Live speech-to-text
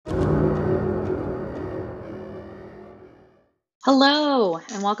Hello,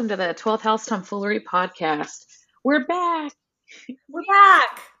 and welcome to the 12th House Tomfoolery Podcast. We're back. We're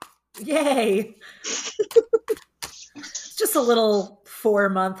back. Yay. Just a little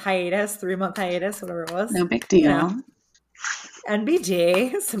 4-month hiatus, 3-month hiatus, whatever it was. No big deal. You know,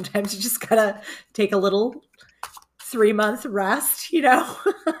 NBG. Sometimes you just gotta take a little 3-month rest, It's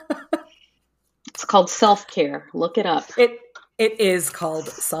called self-care. Look it up. It is called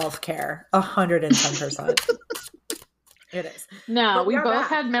self-care. 110%. It is. No, we both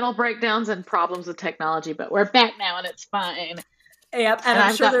had mental breakdowns and problems with technology, but we're back now and it's fine. Yep, and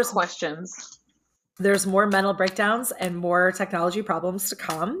I'm sure there's questions. There's more mental breakdowns and more technology problems to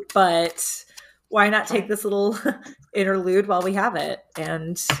come, but why not take this little interlude while we have it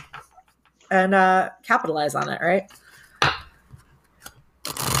and capitalize on it, right?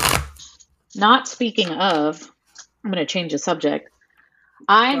 Not speaking of, I'm going to change the subject.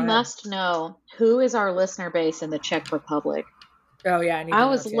 I must know who is our listener base in the Czech Republic. Oh, yeah. I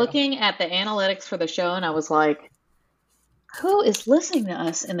was looking at the analytics for the show and I was like, who is listening to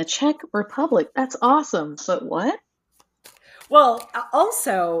us in the Czech Republic? That's awesome. But what? Well,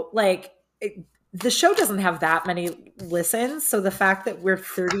 also, the show doesn't have that many listens. So the fact that we're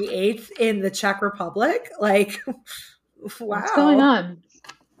 38th in the Czech Republic, wow. What's going on?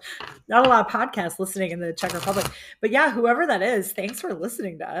 Not a lot of podcasts listening in the Czech Republic. But yeah, whoever that is, thanks for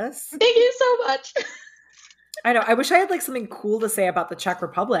listening to us. Thank you so much. I know. I wish I had something cool to say about the Czech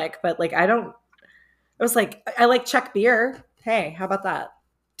Republic, but I was like, I like Czech beer. Hey, how about that?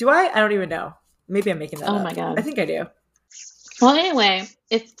 Do I? I don't even know. Maybe I'm making that up. Oh my God. I think I do. Well, anyway,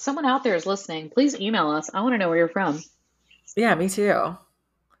 if someone out there is listening, please email us. I want to know where you're from. Yeah, me too.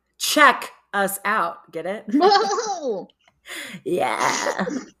 Check us out. Get it? Whoa! Yeah.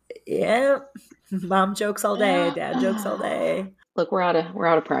 Yeah. Mom jokes all day. Dad jokes all day. Look, we're out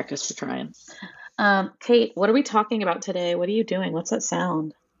of practice for trying. Kate, what are we talking about today? What are you doing? What's that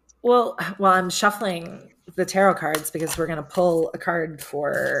sound? Well, I'm shuffling the tarot cards because we're going to pull a card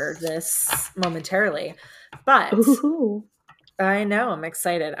for this momentarily. But Ooh. I know, I'm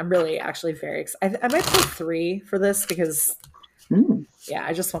excited. I'm really actually very excited. I might pull 3 for this because, yeah,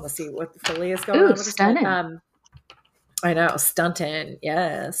 I just want to see what fully is going on with this. Stunning. I know, stunting,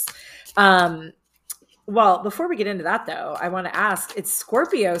 yes. Well, before we get into that, though, I want to ask, it's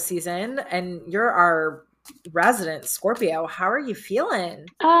Scorpio season, and you're our resident Scorpio. How are you feeling?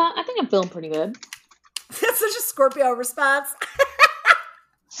 I think I'm feeling pretty good. That's such a Scorpio response.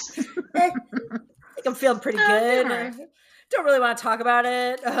 I think I'm feeling pretty good. Don't really want to talk about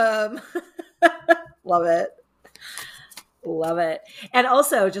it. Love it. Love it. And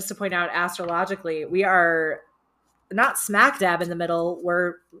also, just to point out, astrologically, we are not smack dab in the middle.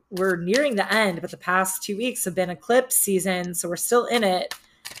 We're nearing the end, but the past 2 weeks have been eclipse season, so we're still in it.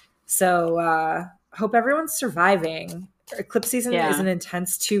 So hope everyone's surviving. Eclipse season is an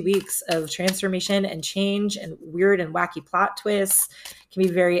intense 2 weeks of transformation and change and weird and wacky plot twists. It can be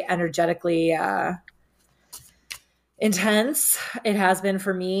very energetically intense. It has been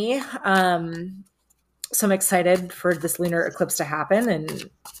for me. So I'm excited for this lunar eclipse to happen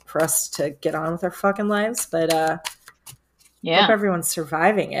and for us to get on with our fucking lives. But hope everyone's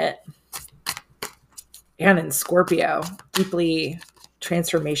surviving it. And in Scorpio, deeply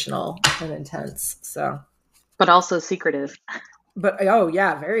transformational and intense. But also secretive. But oh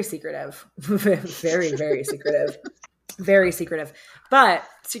yeah, very secretive. Very, very secretive. Very secretive. But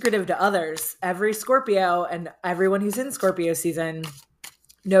secretive to others. Every Scorpio and everyone who's in Scorpio season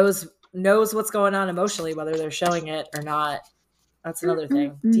knows what's going on emotionally, whether they're showing it or not. That's another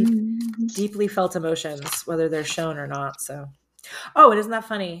thing. Deeply felt emotions, whether they're shown or not. So, and isn't that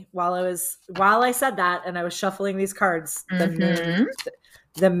funny? While I said that and I was shuffling these cards,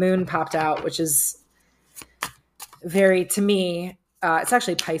 the moon popped out, which is very, to me, it's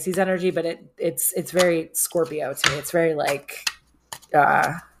actually Pisces energy, but it's very Scorpio to me. It's very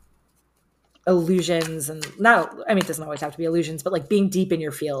illusions and it doesn't always have to be illusions, but being deep in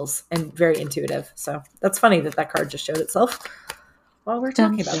your feels and very intuitive. So that's funny that card just showed itself while we're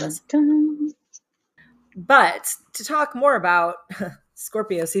talking about this. But to talk more about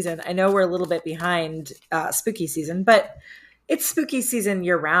Scorpio season, I know we're a little bit behind spooky season, but it's spooky season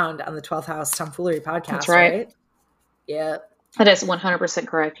year round on the 12th House Tomfoolery Podcast. That's right? Yeah. That is 100%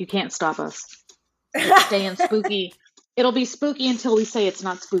 correct. You can't stop us. It's staying spooky. It'll be spooky until we say it's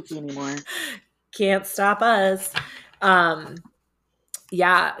not spooky anymore. Can't stop us.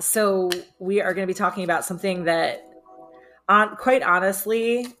 Yeah. So we are going to be talking about something that, quite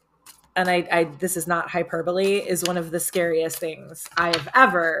honestly, and I this is not hyperbole, is one of the scariest things I have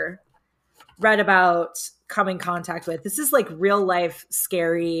ever read about, come in contact with. This is real life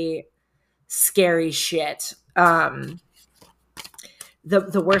scary shit.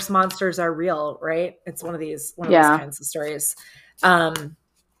 the worst monsters are real, right? It's one of these kinds of stories.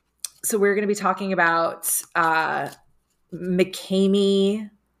 So we're going to be talking about McKamey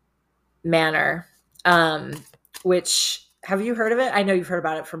Manor, which, have you heard of it? I know you've heard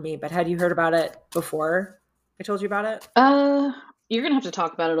about it from me, but had you heard about it before I told you about it? You're gonna have to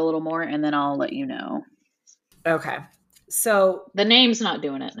talk about it a little more, and then I'll let you know. Okay. So the name's not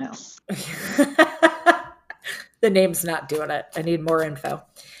doing it, no. The name's not doing it. I need more info.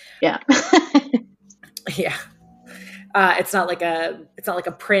 Yeah. Yeah. It's not like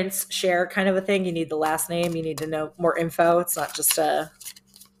a Prince share kind of a thing. You need the last name. You need to know more info. It's not just a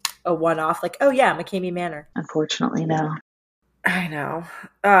one-off, like, oh yeah, McKamey Manor. Unfortunately, no. I know.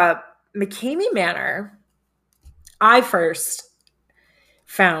 McKamey Manor, I first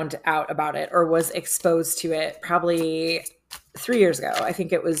found out about it or was exposed to it probably 3 years ago. I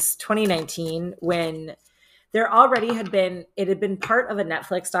think it was 2019 when there already had been part of a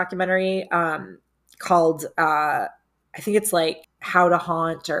Netflix documentary called I think it's like How to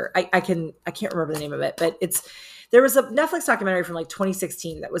Haunt, or I can't remember the name of it, but there was a Netflix documentary from like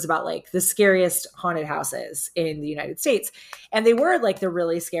 2016 that was about like the scariest haunted houses in the United States. And they were like the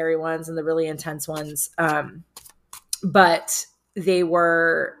really scary ones and the really intense ones. But they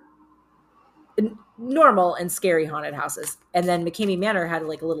were normal and scary haunted houses. And then McKamey Manor had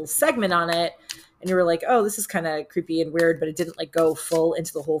like a little segment on it. And you were like, oh, this is kind of creepy and weird, but it didn't like go full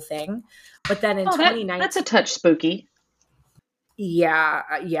into the whole thing. But then in 2019, that's a touch spooky. Yeah.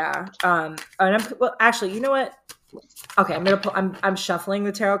 And actually, you know what? Okay, I'm shuffling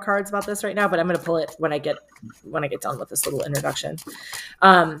the tarot cards about this right now, but I'm gonna pull it when I get done with this little introduction.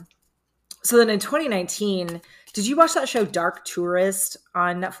 So then in 2019, did you watch that show Dark Tourist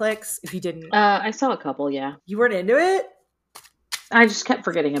on Netflix? If you didn't, I saw a couple. Yeah, you weren't into it. I just kept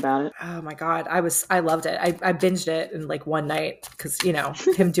forgetting about it. Oh my god, I loved it. I binged it in like one night because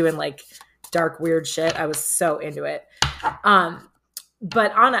him doing like dark weird shit. I was so into it.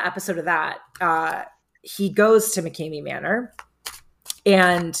 But on an episode of that, he goes to McKamey Manor,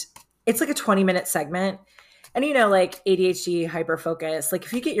 and it's like a 20-minute segment. And like ADHD, hyperfocus, like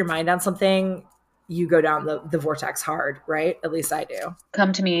if you get your mind on something, you go down the vortex hard, right? At least I do.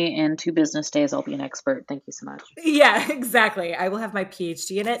 Come to me in 2 business days. I'll be an expert. Thank you so much. Yeah, exactly. I will have my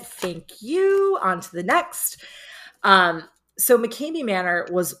PhD in it. Thank you. On to the next. So McKamey Manor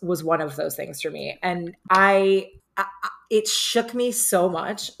was one of those things for me. And it shook me so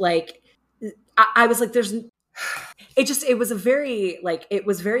much. Like I was like, it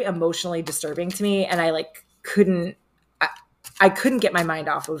was very emotionally disturbing to me. And I like I couldn't get my mind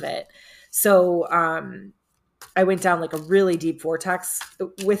off of it. So, I went down like a really deep vortex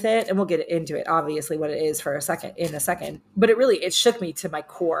with it, and we'll get into it, obviously, what it is in a second, but it shook me to my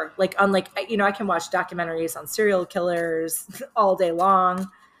core. Like, unlike, I can watch documentaries on serial killers all day long.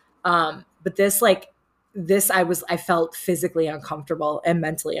 But I felt physically uncomfortable and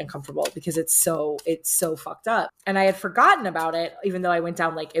mentally uncomfortable because it's so fucked up. And I had forgotten about it, even though I went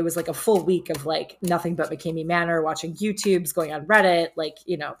down it was like a full week of like nothing but McKamey Manor, watching YouTubes, going on Reddit,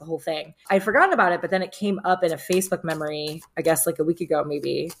 the whole thing. I'd forgotten about it, but then it came up in a Facebook memory, I guess like a week ago,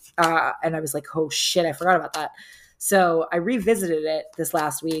 maybe. And I was like, oh shit, I forgot about that. So I revisited it this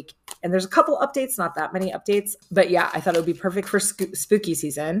last week, and there's a couple updates, not that many updates, but yeah, I thought it would be perfect for spooky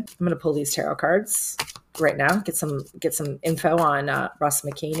season. I'm going to pull these tarot cards right now, get some info on Russ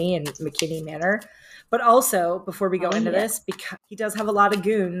McKamey and McKamey Manor. But also, before we go into this, because he does have a lot of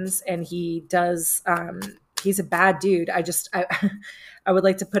goons, and he does, he's a bad dude. I would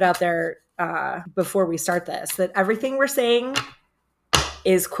like to put out there before we start this, that everything we're saying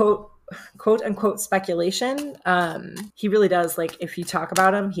is quote unquote speculation. He really does, like, if you talk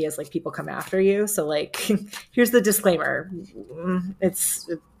about him, he has like people come after you. So like, here's the disclaimer. It's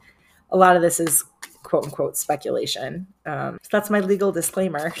a lot of this is quote unquote speculation. So that's my legal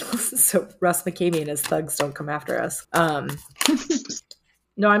disclaimer. So Russ McKamey and his thugs don't come after us.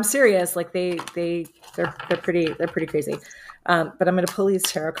 No, I'm serious. Like they're pretty crazy. But I'm going to pull these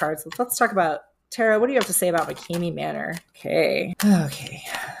tarot cards. Let's talk about Tara. What do you have to say about McKamey Manor? Okay.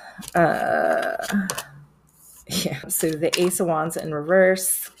 Yeah, so the Ace of Wands in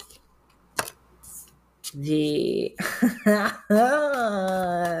reverse, the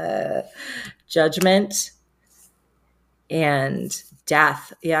Judgment, and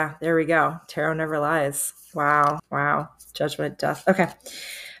Death. Yeah, there we go. Tarot never lies. Wow. Judgment, Death. Okay.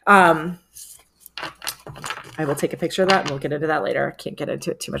 I will take a picture of that, and we'll get into that later. I can't get into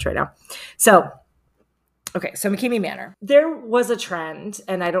it too much right now. So McKamey Manor. There was a trend,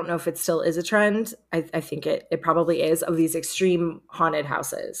 and I don't know if it still is a trend. I think it probably is, of these extreme haunted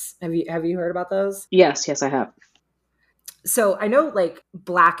houses. Have you heard about those? Yes, I have. So I know like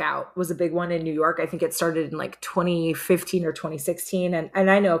blackout was a big one in New York. I think it started in like 2015 or 2016. And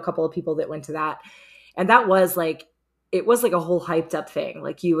I know a couple of people that went to that. And that was like, it was like a whole hyped up thing.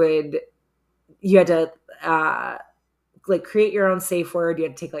 Like you had to like create your own safe word. You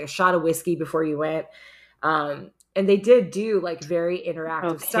had to take like a shot of whiskey before you went. And they did do like very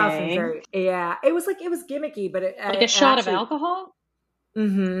interactive stuff and it was gimmicky, but like a shot of alcohol.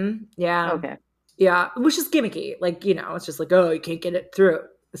 Yeah. Okay. Yeah, which is gimmicky. Like, it's just like, oh, you can't get it through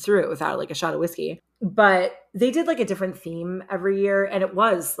it without like a shot of whiskey. But they did like a different theme every year, and it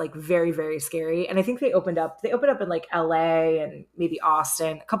was like very, very scary. And I think they opened up in like LA and maybe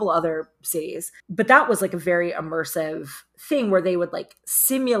Austin, a couple other cities. But that was like a very immersive thing where they would like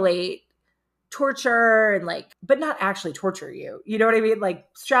simulate torture and like, but not actually torture you. You know what I mean? Like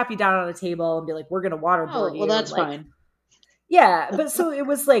strap you down on a table and be like, we're gonna waterboard you. Well, that's like, fine. Yeah, but so it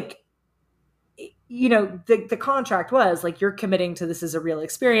was like, the contract was like, you're committing to this as a real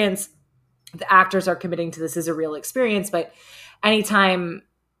experience. The actors are committing to this as a real experience, but anytime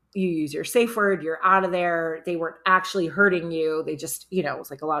you use your safe word, you're out of there. They weren't actually hurting you. They just, it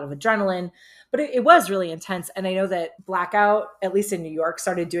was like a lot of adrenaline, but it was really intense. And I know that Blackout, at least in New York,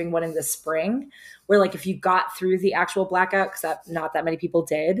 started doing one in the spring where like, if you got through the actual blackout, because not that many people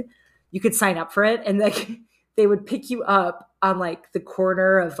did, you could sign up for it. And like, they would pick you up on like the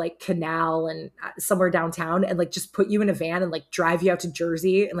corner of like Canal and somewhere downtown and like just put you in a van and like drive you out to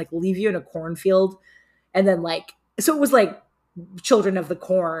Jersey and like leave you in a cornfield. And then like, so it was like Children of the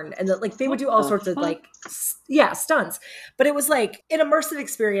Corn, and like they would do all sorts of like, stunts, but it was like an immersive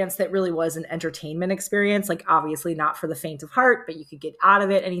experience that really was an entertainment experience. Like obviously not for the faint of heart, but you could get out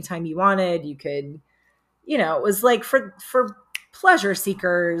of it anytime you wanted. You could, it was like for pleasure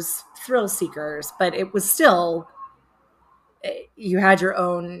seekers, thrill seekers, but it was still, you had your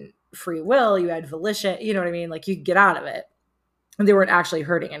own free will, you had volition, you know what I mean? Like you could get out of it and they weren't actually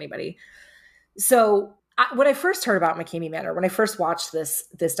hurting anybody. So when I first heard about McKamey Manor, when I first watched this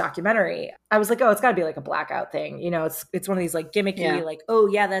documentary, I was like, oh, it's gotta be like a blackout thing. It's one of these like gimmicky, like, oh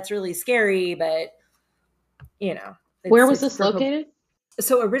yeah, that's really scary. But where was this located?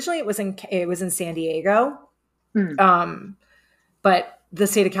 So originally it was in San Diego. But the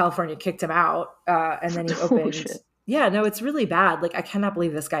state of California kicked him out. And then he opened. Yeah, no, it's really bad. Like, I cannot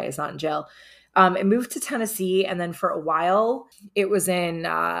believe this guy is not in jail. It moved to Tennessee. And then for a while, it was in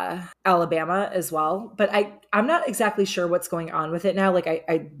Alabama as well. But I'm not exactly sure what's going on with it now. Like,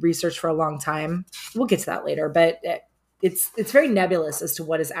 I researched for a long time. We'll get to that later. But it's very nebulous as to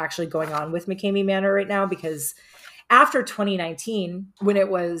what is actually going on with McKamey Manor right now. Because after 2019, when it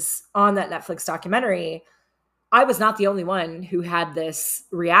was on that Netflix documentary, I was not the only one who had this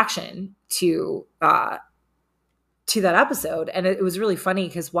reaction to that episode. And it was really funny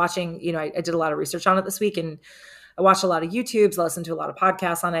because watching, I did a lot of research on it this week, and I watched a lot of YouTubes, listened to a lot of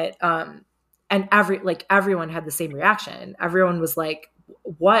podcasts on it. And everyone had the same reaction. Everyone was like,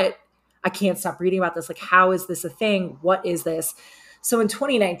 what? I can't stop reading about this. Like, how is this a thing? What is this? So in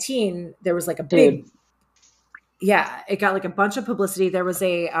 2019, there was like a big, it got like a bunch of publicity. There was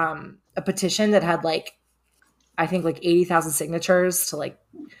a petition that had like, I think like 80,000 signatures to like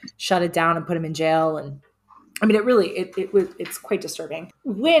shut it down and put him in jail. And I mean, it's quite disturbing.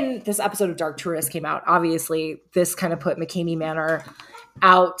 When this episode of Dark Tourist came out, obviously this kind of put McKamey Manor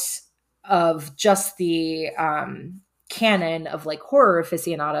out of just the canon of like horror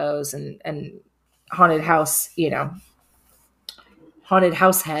aficionados and haunted house, haunted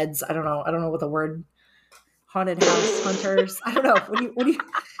house heads. I don't know what the word, haunted house hunters. I don't know. What do you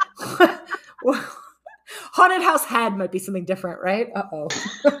haunted house head might be something different, right? Uh-oh.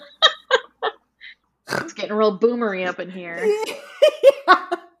 It's getting real boomery up in here. Yeah.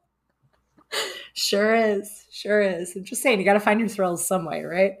 Sure is. I'm just saying, you got to find your thrills some way,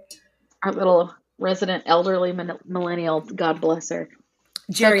 right? Our little resident elderly millennial, God bless her.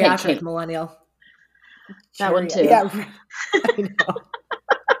 Geriatric millennial. That one too. Yeah, I know.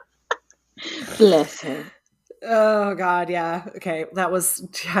 Bless her. Oh God, yeah. Okay, that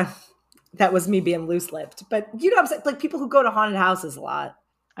was me being loose-lipped. But you know what I'm saying? Like people who go to haunted houses a lot.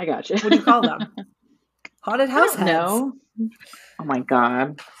 I got you. What do you call them? Haunted house heads. No. Oh my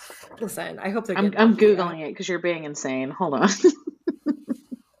God. Listen, I hope they're I'm Googling it because you're being insane. Hold on.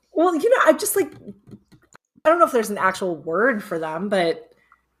 Well, I'm just like, I don't know if there's an actual word for them, but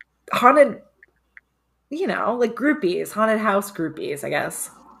haunted, like groupies, haunted house groupies, I guess.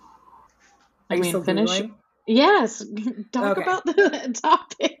 I mean, finish. Yes. Talk about the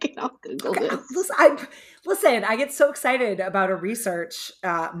topic and I'll Google this. Listen, I get so excited about a research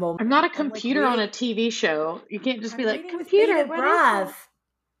moment. I'm not a computer on a TV show. You can't just be like, computer, breath.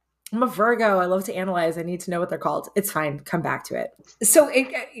 I'm a Virgo. I love to analyze. I need to know what they're called. It's fine. Come back to it. So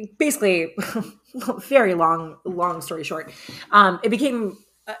it basically, very long story short, it became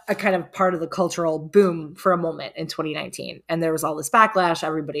a kind of part of the cultural boom for a moment in 2019. And there was all this backlash.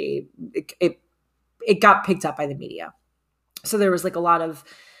 Everybody, it got picked up by the media. So there was like a lot of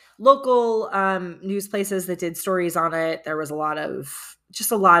local news places that did stories on it. There was a lot of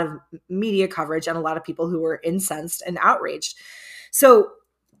media coverage and a lot of people who were incensed and outraged. So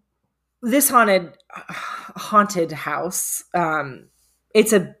this haunted house,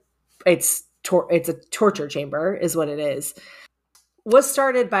 it's a torture chamber is what it is, was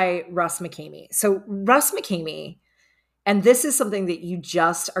started by Russ McKamey. So Russ McKamey, and this is something that you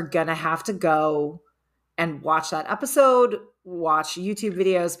just are gonna have to go and watch that episode, watch YouTube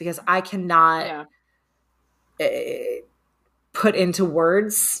videos, because I cannot put into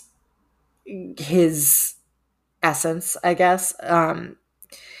words his essence, I guess.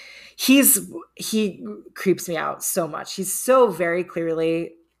 He creeps me out so much. He's so very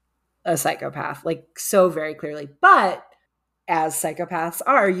clearly a psychopath, like so very clearly. But as psychopaths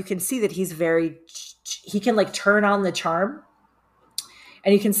are, you can see that he can like turn on the charm.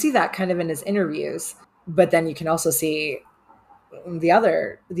 And you can see that kind of in his interviews. But then you can also see the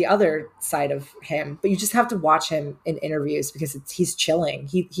other side of him. But you just have to watch him in interviews because he's chilling.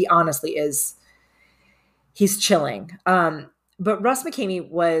 He honestly is. He's chilling. But Russ McKamey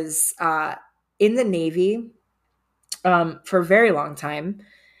was in the Navy for a very long time,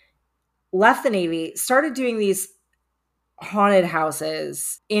 left the Navy, started doing these haunted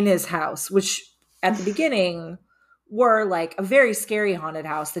houses in his house, which at the beginning were like a very scary haunted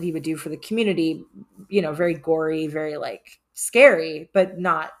house that he would do for the community, very gory, very like scary, but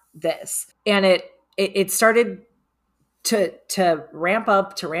not this. And it started to ramp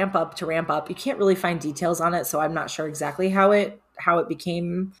up. You can't really find details on it, so I'm not sure exactly how it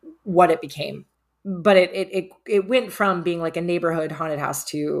became what it became. But it went from being like a neighborhood haunted house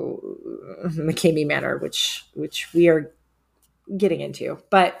to McKamey Manor, which we are getting into.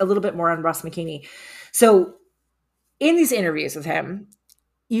 But a little bit more on Russ McKamey. So in these interviews with him,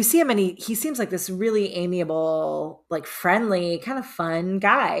 you see him and he seems like this really amiable, like friendly, kind of fun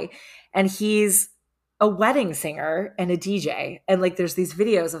guy. And he's a wedding singer and a DJ. And like there's these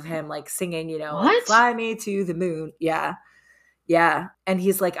videos of him like singing, like Fly Me to the Moon. Yeah. Yeah. And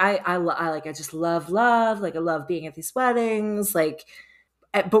he's like, I just love, like I love being at these weddings. Like,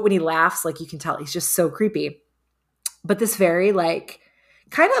 but when he laughs, like you can tell he's just so creepy. But this very like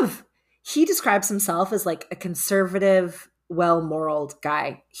kind of, he describes himself as like a conservative, well-moraled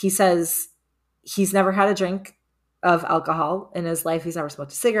guy. He says he's never had a drink of alcohol in his life. He's never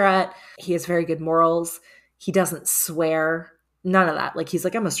smoked a cigarette. He has very good morals. He doesn't swear. None of that. Like he's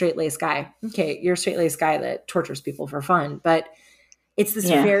like, I'm a straight-laced guy. Okay, you're a straight-laced guy that tortures people for fun. But it's this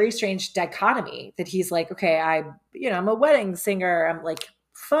very strange dichotomy that he's like, okay, I'm a wedding singer. I'm like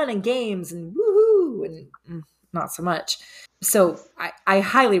fun and games and woohoo, and not so much. So I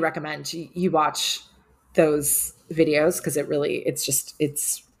highly recommend you watch those videos because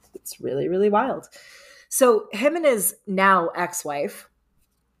it's really, really wild. So him and his now ex-wife,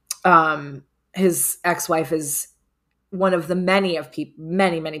 his ex-wife is one of the many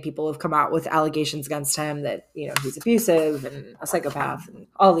people have come out with allegations against him that, he's abusive and a psychopath and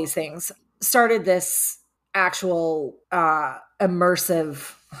all these things. Started this actual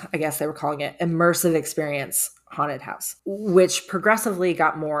immersive, I guess they were calling it immersive experience haunted house, which progressively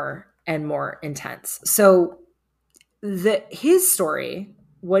got more and more intense. So his story,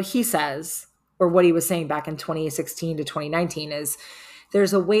 what he says, or what he was saying back in 2016 to 2019 is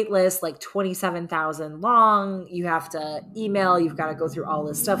there's a wait list like 27,000 long. You have to email. You've got to go through all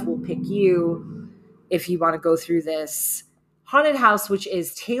this stuff. We'll pick you if you want to go through this haunted house, which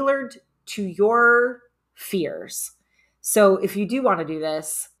is tailored to your fears. So if you do want to do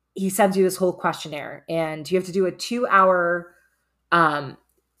this, he sends you this whole questionnaire and you have to do a 2-hour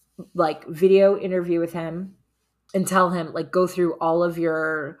like video interview with him and tell him like go through all of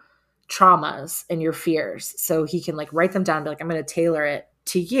your traumas and your fears so he can like write them down and be like, I'm going to tailor it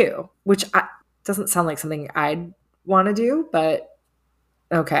to you, which doesn't sound like something I'd want to do, but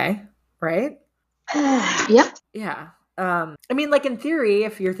okay. Right. Yep. Yeah. I mean, like in theory,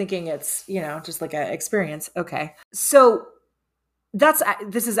 if you're thinking it's, just like an experience. Okay. So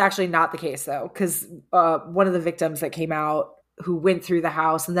this is actually not the case though. Cause one of the victims that came out who went through the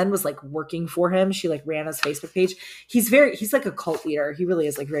house and then was like working for him. She like ran his Facebook page. He's like a cult leader. He really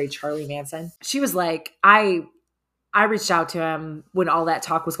is like very Charlie Manson. She was like, I reached out to him when all that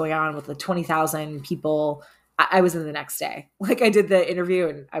talk was going on with the 20,000 people. I was in the next day. Like I did the interview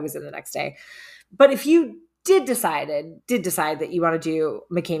and I was in the next day. But if you did decide that you want to do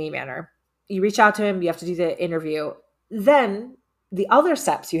McKamey Manor. You reach out to him, you have to do the interview. Then the other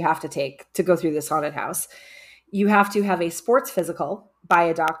steps you have to take to go through this haunted house, you have to have a sports physical by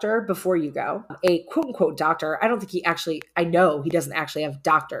a doctor before you go. A quote unquote doctor. I don't think I know he doesn't actually have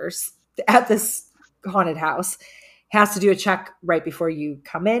doctors at this haunted house. Has to do a check right before you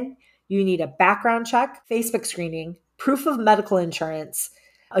come in. You need a background check, Facebook screening, proof of medical insurance,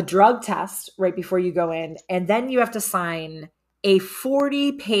 a drug test right before you go in, and then you have to sign a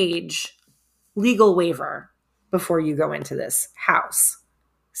 40-page legal waiver before you go into this house.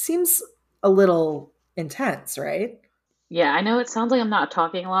 Seems a little intense, right? Yeah, I know it sounds like I'm not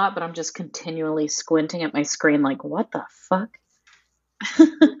talking a lot, but I'm just continually squinting at my screen like, what the fuck?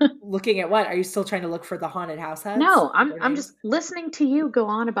 Looking at what? Are you still trying to look for the haunted house heads? No, I'm just listening to you go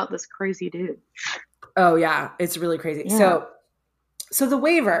on about this crazy dude. Oh yeah, it's really crazy. Yeah. So the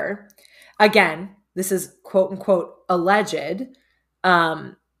waiver, again, this is quote unquote alleged,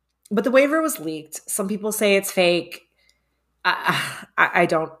 but the waiver was leaked. Some people say it's fake. I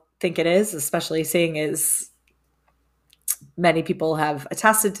don't think it is, especially seeing as many people have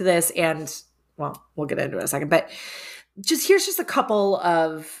attested to this. And well, we'll get into it in a second. But here's just a couple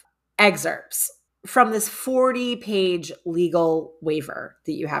of excerpts from this 40-page legal waiver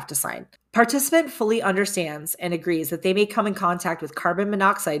that you have to sign. Participant fully understands and agrees that they may come in contact with carbon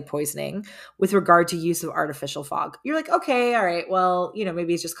monoxide poisoning with regard to use of artificial fog. You're like, okay, all right, well,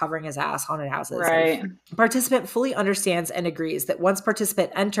 maybe he's just covering his ass, haunted houses. Right. Participant fully understands and agrees that once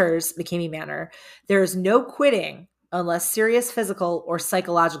participant enters McKamey Manor, there is no quitting unless serious physical or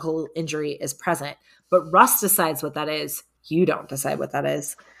psychological injury is present. But Russ decides what that is. You don't decide what that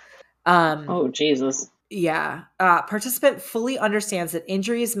is. Oh, Jesus. Yeah. Participant fully understands that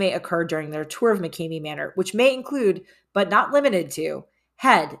injuries may occur during their tour of McKamey Manor, which may include, but not limited to,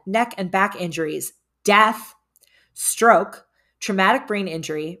 head, neck, and back injuries, death, stroke, traumatic brain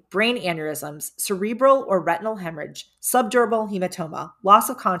injury, brain aneurysms, cerebral or retinal hemorrhage, subdural hematoma, loss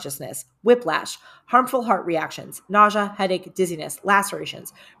of consciousness, whiplash, harmful heart reactions, nausea, headache, dizziness,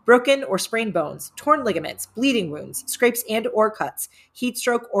 lacerations, broken or sprained bones, torn ligaments, bleeding wounds, scrapes and or cuts, heat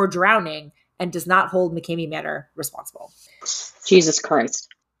stroke or drowning, and does not hold McKamey Manor responsible. Jesus Christ.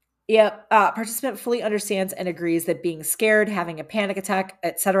 Yep. Participant fully understands and agrees that being scared, having a panic attack,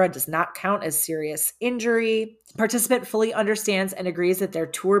 etc., does not count as serious injury. Participant fully understands and agrees that their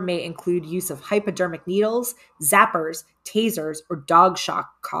tour may include use of hypodermic needles, zappers, tasers, or dog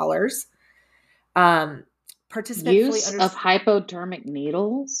shock collars. Participant use of hypodermic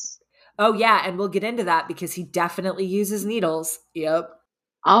needles? Oh, yeah, and we'll get into that because he definitely uses needles. Yep.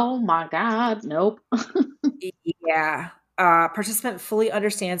 Oh, my God. Nope. Yeah. Participant fully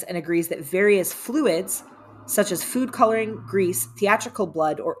understands and agrees that various fluids, such as food coloring, grease, theatrical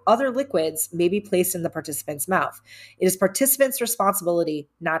blood, or other liquids, may be placed in the participant's mouth. It is participant's responsibility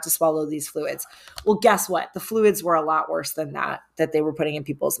not to swallow these fluids. Well, guess what? The fluids were a lot worse than that they were putting in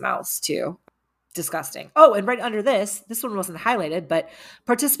people's mouths, too. Disgusting. Oh, and right under this one wasn't highlighted, but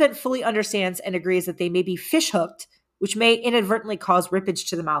participant fully understands and agrees that they may be fish hooked, which may inadvertently cause rippage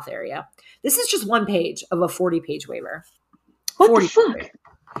to the mouth area. This is just one page of a 40-page waiver. What the fuck?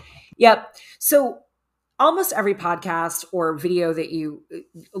 Yep. So almost every podcast or video that you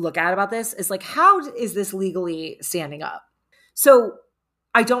look at about this is like, how is this legally standing up? So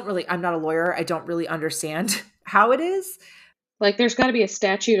I'm not a lawyer. I don't really understand how it is. Like, there's got to be a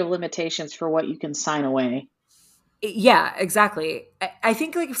statute of limitations for what you can sign away. Yeah, exactly. I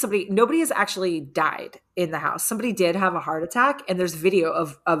think like if nobody has actually died in the house. Somebody did have a heart attack, and there's video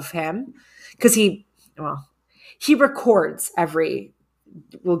of him because he records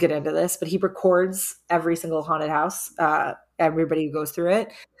we'll get into this, but he records every single haunted house, everybody who goes through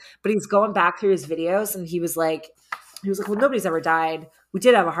it. But he's going back through his videos, and he was like, well, nobody's ever died. We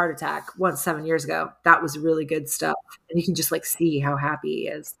did have a heart attack once 7 years ago. That was really good stuff. And you can just like see how happy he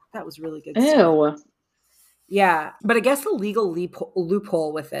is. That was really good stuff. Yeah. But I guess the legal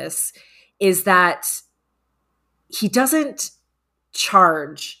loophole with this is that he doesn't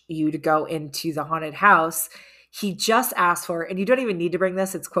charge you to go into the haunted house. He just asked for, and you don't even need to bring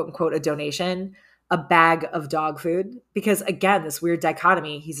this, it's quote unquote a donation, a bag of dog food. Because again, this weird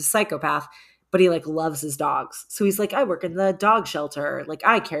dichotomy, he's a psychopath, but he like loves his dogs. So he's like, I work in the dog shelter. Like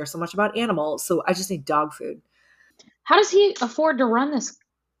I care so much about animals. So I just need dog food. How does he afford to run this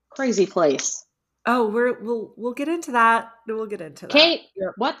crazy place? Oh, we'll get into that. We'll get into that. Kate,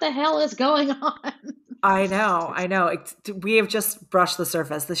 what the hell is going on? I know. We have just brushed the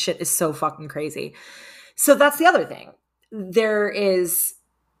surface. This shit is so fucking crazy. So that's the other thing. There is,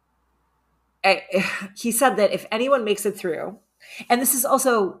 he said that if anyone makes it through, and this is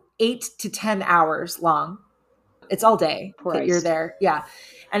also 8 to 10 hours long, It's all day that you're Christ. there. Yeah.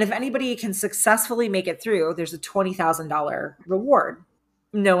 And if anybody can successfully make it through, there's a $20,000 reward.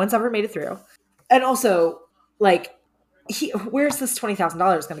 No one's ever made it through. And also, like, where's this $20,000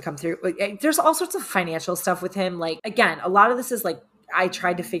 going to come through? Like, there's all sorts of financial stuff with him. Like, again, a lot of this is like, I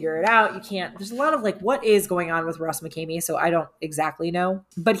tried to figure it out. You can't, there's a lot of like, what is going on with Russ McKamey? So I don't exactly know.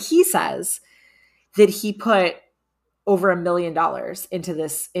 But he says that he put over $1 million into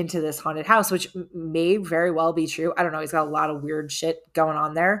this haunted house, which may very well be true. I don't know. He's got a lot of weird shit going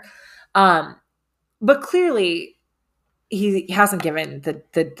on there. But clearly he hasn't given the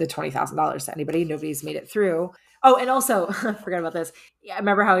 $20,000 to anybody. Nobody's made it through. Oh, and also, I forgot about this. Yeah,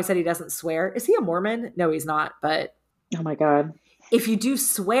 remember how he said he doesn't swear? Is he a Mormon? No, he's not. But oh my God. If you do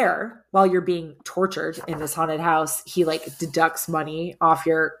swear while you're being tortured in this haunted house, he like deducts money off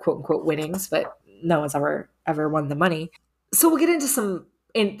your quote unquote winnings, but no one's ever won the money. So we'll get into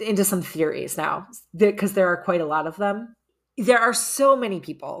some theories now, because there are quite a lot of them. There are so many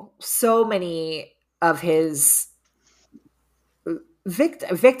people, so many of his I'm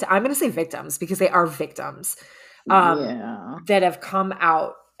going to say victims because they are victims that have come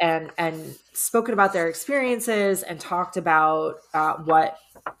out and spoken about their experiences and talked about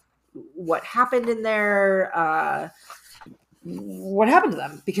what happened in there, what happened to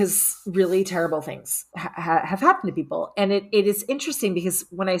them, because really terrible things have happened to people. And it is interesting because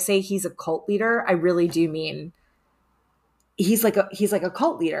when I say he's a cult leader, I really do mean he's like a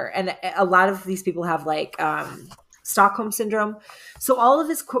cult leader. And a lot of these people have like Stockholm syndrome. So all of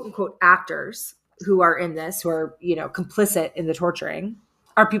his quote unquote actors who are in this, who are, complicit in the torturing,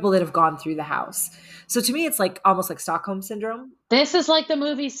 are people that have gone through the house. So to me, it's like almost like Stockholm syndrome. This is like the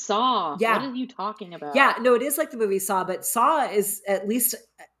movie Saw. Yeah. What are you talking about? Yeah, no, it is like the movie Saw, but Saw is at least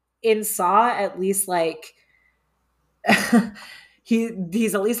like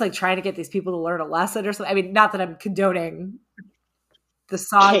he's at least like trying to get these people to learn a lesson or something. I mean, not that I'm condoning the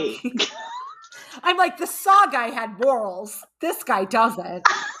Saw. I'm like, the Saw guy had morals. This guy doesn't.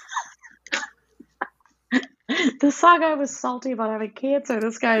 The Saw guy was salty about having cancer.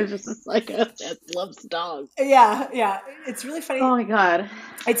 This guy is just a psycho that loves dogs. Yeah. It's really funny. Oh my God.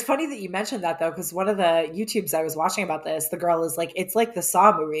 It's funny that you mentioned that though, because one of the YouTubes I was watching about this, the girl is like, it's like the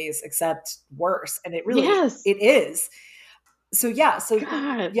Saw movies, except worse. And it really it is. So yeah, so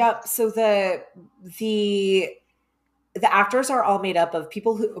God. yeah, so the actors are all made up of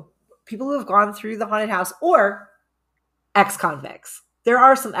people who have gone through the haunted house or ex-convicts. There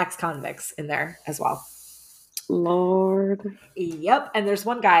are some ex-convicts in there as well. Lord. Yep. And there's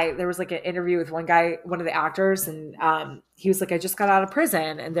one guy, there was like an interview with one guy, one of the actors, and he was like, I just got out of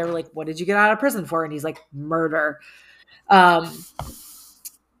prison. And they were like, what did you get out of prison for? And he's like, murder. But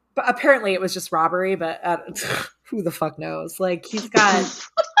apparently it was just robbery, but who the fuck knows? Like, he's got,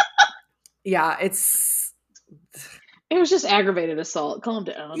 yeah, it was just aggravated assault. Calm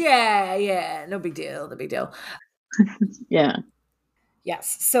down. Yeah. No big deal. Yeah.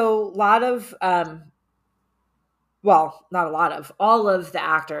 Yes. So a lot of, well, not a lot of, all of the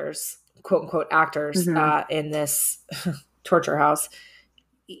actors, quote unquote actors, in this torture house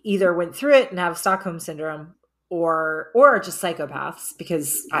either went through it and have Stockholm syndrome or are just psychopaths,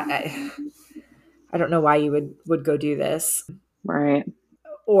 because I don't know why you would go do this. Right.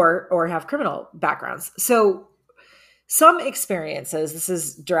 Or have criminal backgrounds. So some experiences, this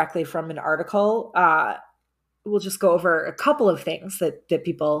is directly from an article, we'll just go over a couple of things that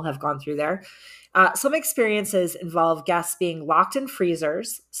people have gone through there. Some experiences involve guests being locked in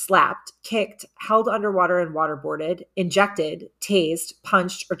freezers, slapped, kicked, held underwater and waterboarded, injected, tased,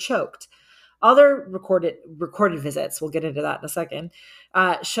 punched, or choked. Other recorded visits, we'll get into that in a second,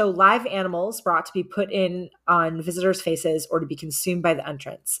 show live animals brought to be put in on visitors' faces or to be consumed by the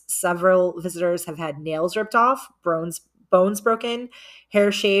entrants. Several visitors have had nails ripped off, bones broken,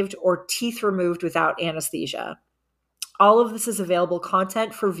 hair shaved, or teeth removed without anesthesia. All of this is available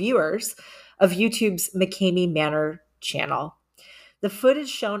content for viewers of YouTube's McKamey Manor channel. The footage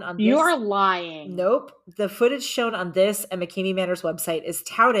shown on this... You are lying. Nope. The footage shown on this and McKamey Manor's website is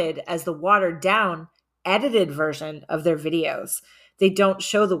touted as the watered-down, edited version of their videos. They don't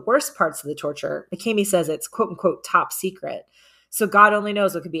show the worst parts of the torture. McKamey says it's quote-unquote top secret. So God only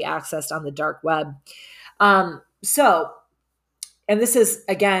knows what could be accessed on the dark web. And this is,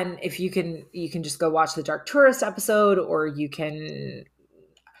 again, if you can just go watch the Dark Tourist episode, or you can...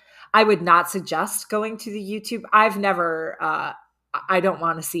 I would not suggest going to the YouTube. I've never... I don't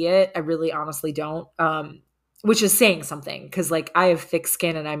want to see it. I really honestly don't. Which is saying something, because like I have thick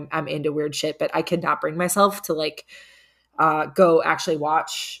skin and I'm into weird shit, but I could not bring myself to like go actually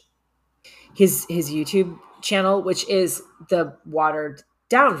watch his YouTube channel, which is the watered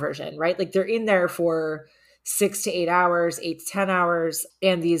down version, right? Like they're in there for 6 to 8 hours, 8 to 10 hours.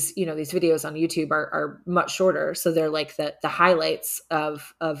 And these, these videos on YouTube are much shorter. So they're like the highlights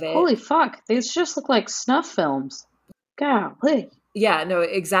of it. Holy fuck. These just look like snuff films. Golly. Yeah, no,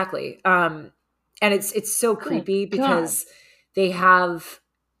 exactly. And it's so creepy Good God. because they have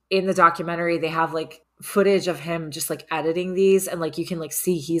in the documentary, they have like footage of him just like editing these, and like you can like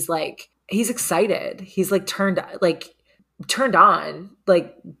see he's excited. He's like turned on. Like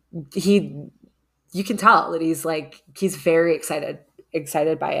you can tell that he's very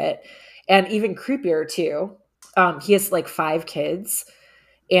excited by it. And even creepier too. He has like 5 kids,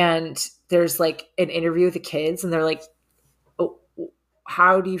 and there's like an interview with the kids, and they're like, oh,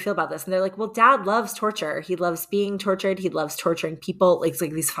 how do you feel about this? And they're like, well, dad loves torture. He loves being tortured. He loves torturing people. Like, it's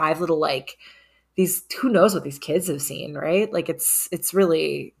like these 5 little, like, these, who knows what these kids have seen, right? Like, it's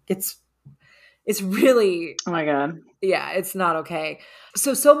really, Oh my God. yeah, it's not okay.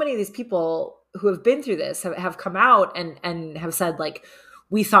 So many of these people who have been through this have come out and have said, like,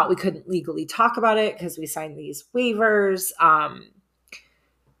 we thought we couldn't legally talk about it because we signed these waivers.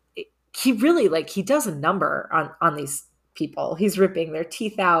 He really, like, he does a number on these people. He's ripping their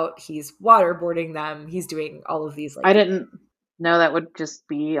teeth out. He's waterboarding them. He's doing all of these. Like, I didn't know that would just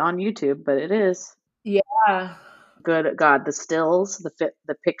be on YouTube, but it is. yeah, Good God, the stills,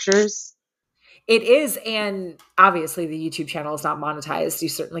 the pictures. it is. And obviously the YouTube channel is not monetized. You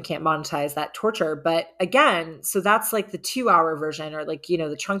certainly can't monetize that torture. But again, so that's like the 2-hour version, or like,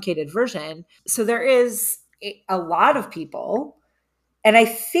 the truncated version. So there is a lot of people. And I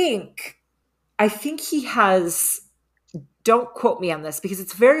think he has, don't quote me on this because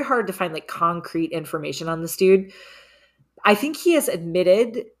it's very hard to find like concrete information on this dude. I think he has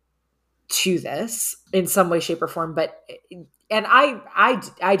admitted to this in some way, shape, or form. But and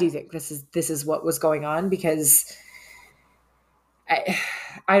I do think this is what was going on, because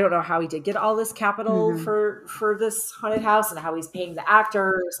I don't know how he did get all this capital for this haunted house, and how he's paying the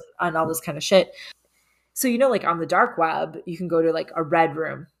actors and all this kind of shit. So, like on the dark web, you can go to like a red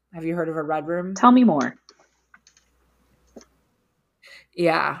room. Have you heard of a red room? Tell me more.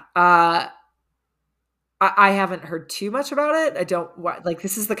 Yeah. I haven't heard too much about it. I don't like,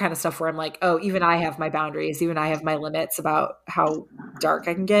 this is the kind of stuff where I'm like, oh, even I have my boundaries, even I have my limits about how dark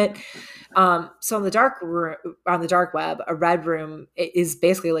I can get. So on the dark web, a red room is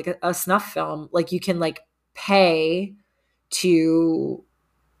basically like a snuff film. Like, you can like pay to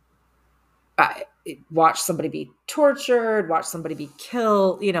watch somebody be tortured, watch somebody be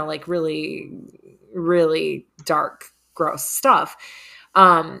killed, like really, really dark, gross stuff.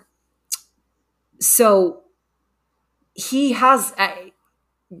 So he has,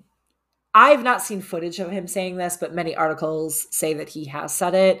 I've not seen footage of him saying this, but many articles say that he has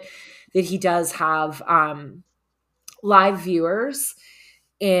said it, that he does have live viewers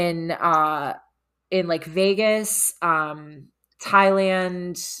in like Vegas,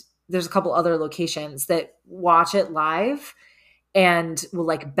 Thailand. There's a couple other locations that watch it live and will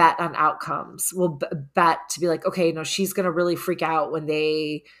like bet on outcomes. Will bet to be like, okay, no, she's going to really freak out when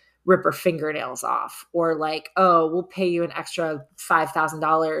they rip her fingernails off, or like, oh, we'll pay you an extra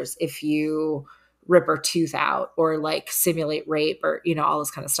 $5,000 if you rip her tooth out, or like simulate rape, or, all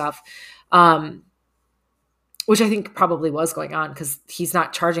this kind of stuff. Which I think probably was going on, because he's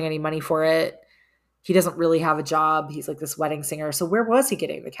not charging any money for it. He doesn't really have a job. He's like this wedding singer. So where was he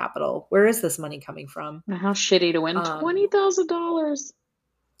getting the capital? Where is this money coming from? How shitty to win $20,000.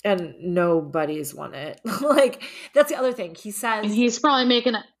 And nobody's won it. Like, that's the other thing. He says, and he's probably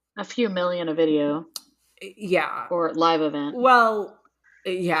making a few million a video. Yeah. Or live event. Well,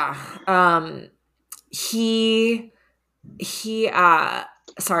 yeah. He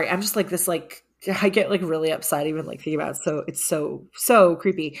sorry, I'm just like this, like, I get like really upset even like thinking about it. So it's so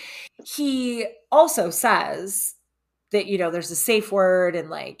creepy. He also says that, there's a safe word and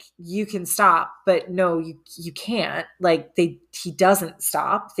like you can stop, but no, you can't. Like, he doesn't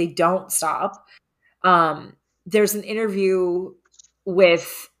stop. They don't stop. There's an interview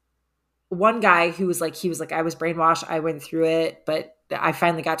with one guy who was like, I was brainwashed. I went through it, but I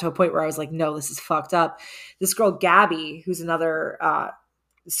finally got to a point where I was like, no, this is fucked up. This girl, Gabby, who's another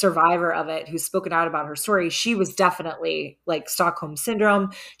survivor of it, who's spoken out about her story, she was definitely like Stockholm syndrome.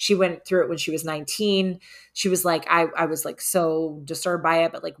 She went through it when she was 19. She was like, I was like so disturbed by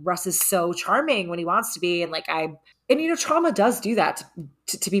it, but like Russ is so charming when he wants to be. And like, trauma does do that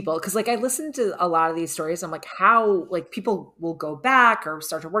to people. Cause like I listened to a lot of these stories. I'm like, how, like, people will go back or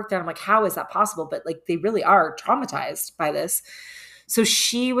start to work there. I'm like, how is that possible? But like, they really are traumatized by this. So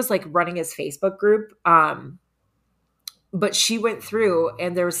she was like running his Facebook group. But she went through,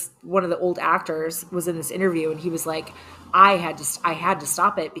 and there was one of the old actors was in this interview, and he was like, I had to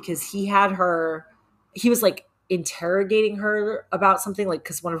stop it, because he had her he was like interrogating her about something, like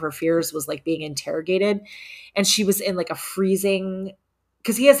because one of her fears was like being interrogated, and she was in like a freezing,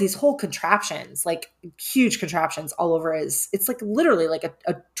 because he has these whole contraptions, like huge contraptions all over his, it's like literally like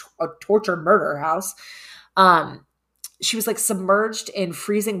a torture murder house. um she was like submerged in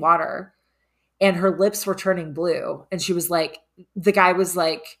freezing water, and her lips were turning blue, and she was like, the guy was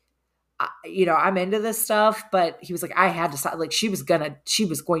like, I'm into this stuff, but he was like, I had to stop. Like she was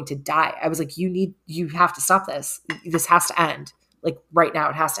going to die. I was like, you have to stop this. This has to end. Like right now,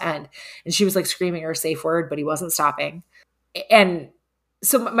 it has to end. And she was like screaming her safe word, but he wasn't stopping. And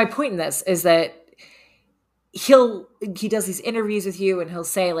so my point in this is that he does these interviews with you, and he'll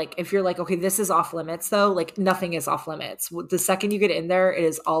say like, if you're like, okay, this is off limits though, like nothing is off limits. The second you get in there, it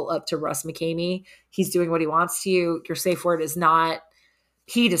is all up to Russ McKamey. He's doing what he wants to you. Your safe word is not,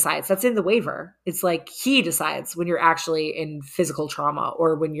 he decides. That's in the waiver. It's like he decides when you're actually in physical trauma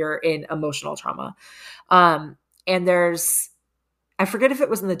or when you're in emotional trauma. And there's, I forget if it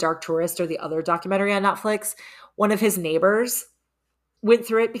was in The Dark Tourist or the other documentary on Netflix, one of his neighbors went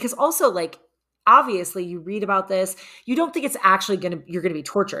through it, because also like, obviously you read about this, you don't think it's actually you're gonna be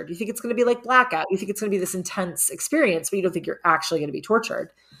tortured. You think it's gonna be like blackout. You think it's gonna be this intense experience, but you don't think you're actually gonna be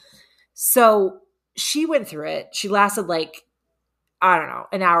tortured. So she went through it. She lasted like, I don't know,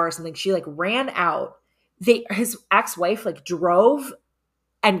 an hour or something. She like ran out. His ex-wife like drove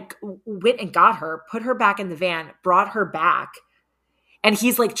and went and got her, put her back in the van, brought her back. And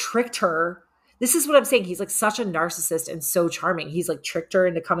he's like tricked her. This is what I'm saying. He's like such a narcissist and so charming. He's like tricked her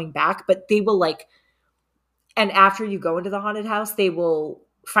into coming back, but they will like, and after you go into the haunted house, they will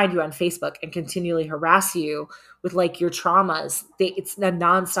find you on Facebook and continually harass you with like your traumas. It's a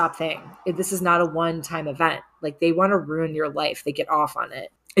nonstop thing. This is not a one-time event. Like they want to ruin your life. They get off on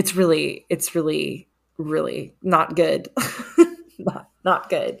it. It's really, really not good. not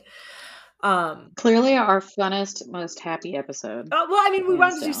good. Clearly our funnest, most happy episode. Well, I mean, we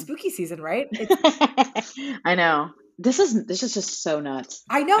wanted to do spooky season, right? I know. This is just so nuts.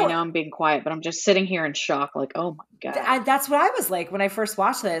 I know I'm being quiet, but I'm just sitting here in shock, like, oh my God. That's what I was like when I first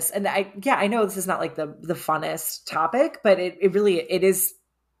watched this. And I know this is not like the funnest topic, but it really is,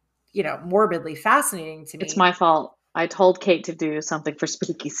 morbidly fascinating to me. It's my fault. I told Kate to do something for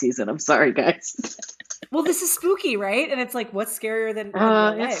spooky season. I'm sorry, guys. Well, this is spooky, right? And it's like, what's scarier than real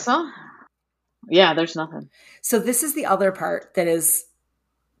life? Yeah, there's nothing. So this is the other part that is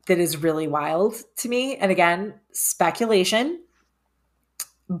really wild to me. And again, speculation.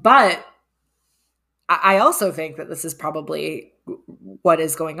 But I also think that this is probably what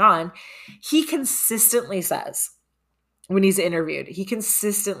is going on. He consistently says, when he's interviewed,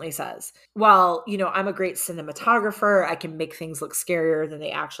 well, I'm a great cinematographer. I can make things look scarier than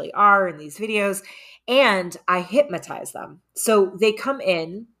they actually are in these videos. And I hypnotize them. So they come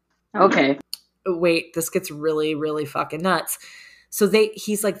in. Okay. Wait, this gets really, really fucking nuts. So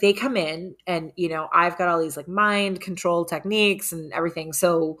he's like, they come in and, I've got all these like mind control techniques and everything.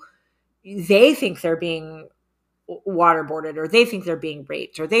 So they think they're being waterboarded, or they think they're being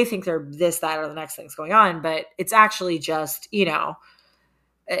raped, or they think they're this, that, or the next thing's going on. But it's actually just,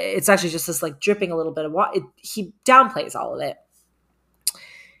 it's actually just this like dripping a little bit of water. He downplays all of it.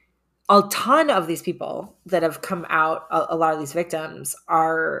 A ton of these people that have come out, a lot of these victims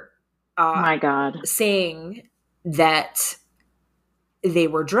are my God, saying that they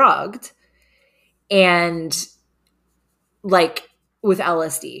were drugged and like with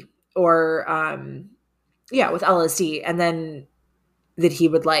LSD or with LSD, and then that he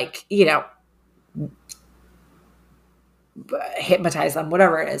would like, hypnotize them,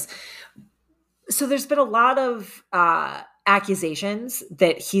 whatever it is. So there's been a lot of accusations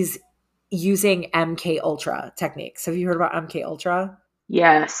that he's using MK Ultra techniques. Have you heard about MK Ultra?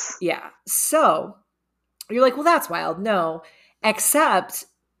 Yes. Yeah. So you're like, well, that's wild. No, except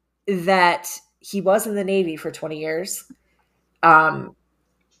that he was in the Navy for 20 years. What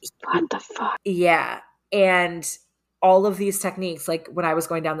the fuck? Yeah. And all of these techniques, like when I was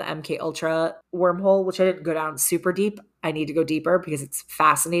going down the MK Ultra wormhole, which I didn't go down super deep, I need to go deeper because it's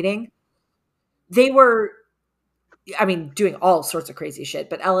fascinating. They were, doing all sorts of crazy shit,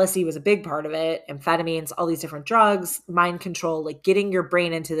 but LSD was a big part of it. Amphetamines, all these different drugs, mind control, like getting your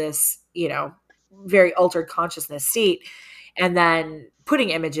brain into this, very altered consciousness state, and then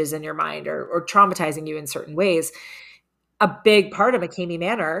putting images in your mind or traumatizing you in certain ways. A big part of McKamey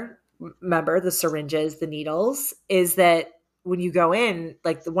Manor, remember the syringes, the needles, is that when you go in,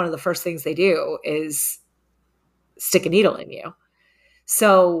 like one of the first things they do is stick a needle in you.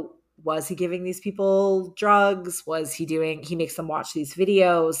 So was he giving these people drugs? He makes them watch these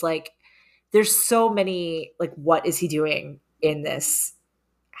videos. Like there's so many, like, what is he doing in this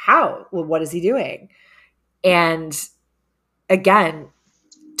how? Well, what is he doing? And again,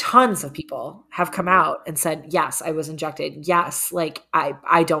 tons of people have come out and said, yes, I was injected. Yes, like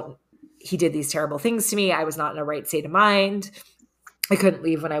I don't, he did these terrible things to me. I was not in a right state of mind. I couldn't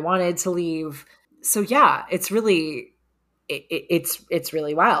leave when I wanted to leave. So yeah, it's really, it's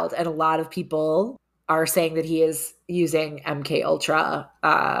really wild. And a lot of people are saying that he is using MK Ultra,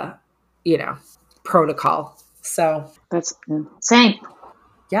 protocol. So That's insane.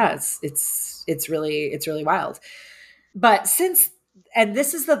 yeah, it's really wild. But and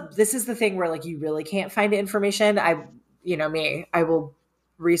this is the thing where like you really can't find information. I will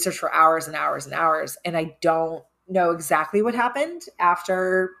research for hours and hours and hours, and I don't know exactly what happened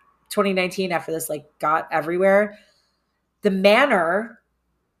after 2019, after this like got everywhere. The Manor,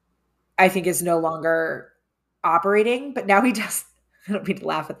 I think, is no longer operating, but now he does. I don't mean to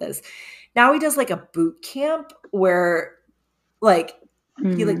laugh at this. Now he does like a boot camp where like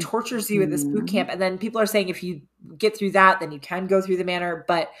he like tortures you in this boot camp, and then people are saying if you get through that, then you can go through the Manor.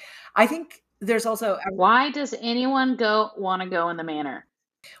 But I think there's also, why does anyone want to go in the Manor?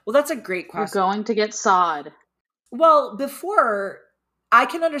 Well, that's a great question. You're going to get sawed. Well, before, I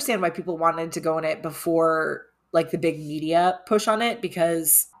can understand why people wanted to go in it before like the big media push on it,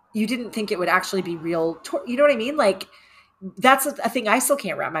 because you didn't think it would actually be real. You know what I mean? Like that's a thing I still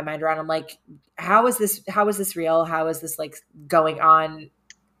can't wrap my mind around. I'm like, how is this real? How is this like going on?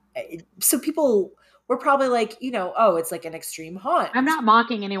 So people were probably like, oh, it's like an extreme haunt. I'm not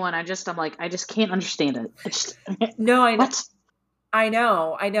mocking anyone. I'm like, I just can't understand it. No, I know. What? I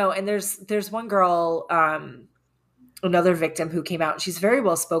know. And there's one girl, another victim who came out. She's very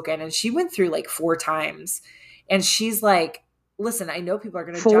well spoken, and she went through like 4 times, and she's like, listen, I know people are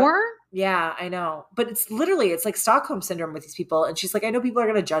going to 4? Yeah, I know. But it's like Stockholm syndrome with these people. And she's like, I know people are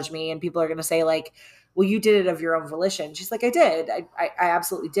going to judge me, and people are going to say like, well, you did it of your own volition. She's like, I did. I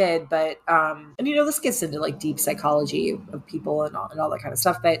absolutely did. But, and this gets into like deep psychology of people and all that kind of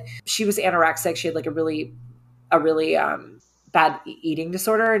stuff. But she was anorexic. She had like a really bad eating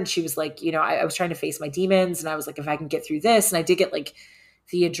disorder. And she was like, I was trying to face my demons, and I was like, if I can get through this, and I did get like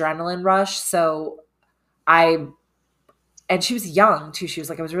the adrenaline rush. So and she was young too. She was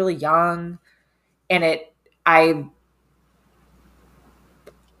like, I was really young, and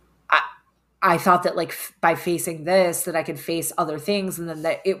I thought that like by facing this, that I could face other things. And then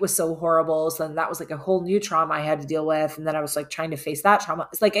that it was so horrible. So then that was like a whole new trauma I had to deal with. And then I was like trying to face that trauma.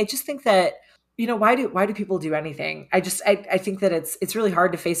 It's like, I just think that, why do people do anything? I think that it's really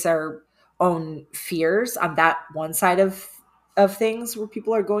hard to face our own fears on that one side of things, where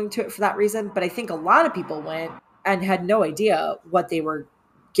people are going to it for that reason. But I think a lot of people went and had no idea what they were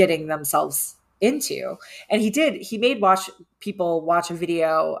getting themselves into. And he made people watch a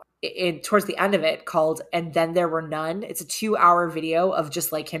video towards the end of it called "And Then There Were None." It's a 2-hour video of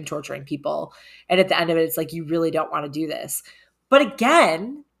just like him torturing people. And at the end of it, it's like, you really don't want to do this. But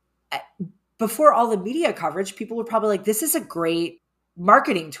again, before all the media coverage, people were probably like, this is a great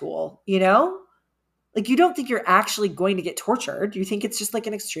marketing tool, Like, you don't think you're actually going to get tortured. You think it's just like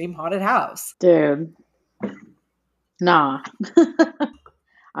an extreme haunted house. Dude. Nah.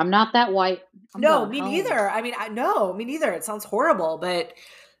 I'm not that white. No, me neither. I mean, no, me neither. It sounds horrible, but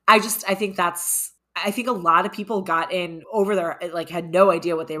I think a lot of people got in over their, like, had no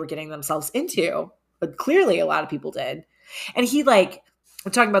idea what they were getting themselves into, but clearly a lot of people did. And he like,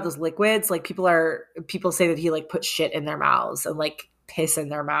 I'm talking about those liquids, like people say that he like put shit in their mouths and like piss in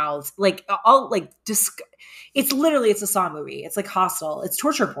their mouths, like all like it's a Saw movie. It's like Hostel. It's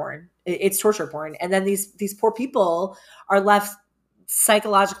torture porn. It's torture porn. And then these poor people are left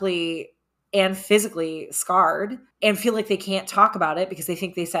psychologically and physically scarred and feel like they can't talk about it because they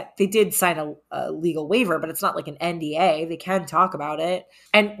think they did sign a legal waiver, but it's not like an NDA. They can talk about it.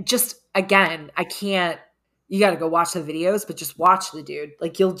 And just, again, you got to go watch the videos, but just watch the dude.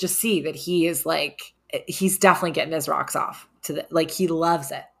 Like, you'll just see that he is like, he's definitely getting his rocks off like, he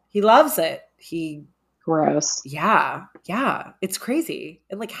loves it. He loves it. Gross. Yeah. It's crazy.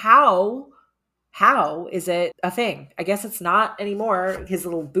 And like, how is it a thing? I guess it's not anymore. His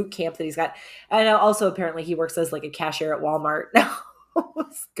little boot camp that he's got. And also apparently he works as like a cashier at Walmart now.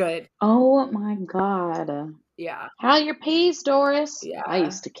 It's good. Oh my God. Yeah. How your peas, Doris? Yeah. I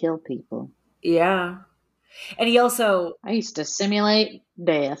used to kill people. Yeah. And I used to simulate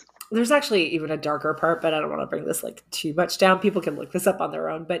death. There's actually even a darker part, but I don't want to bring this like too much down. People can look this up on their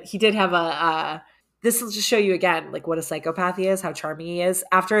own. But he did have this will just show you again, like, what a psychopath he is, how charming he is.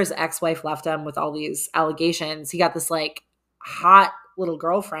 After his ex-wife left him with all these allegations, he got this like hot little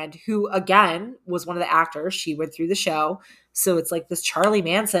girlfriend who, again, was one of the actors. She went through the show. So it's like this Charlie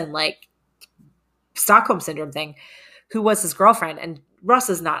Manson, like, Stockholm syndrome thing, who was his girlfriend. And Russ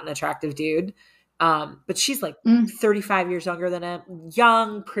is not an attractive dude. But she's like 35 years younger than him,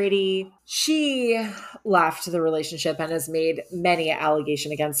 young, pretty. She left the relationship and has made many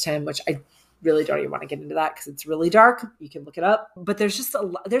allegation against him, which I really don't even want to get into that because it's really dark. You can look it up. But there's just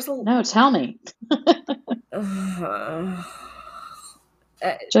no, tell me.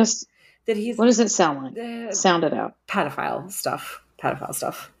 Just that he's. What does it sound like? Sound it out. Pedophile stuff.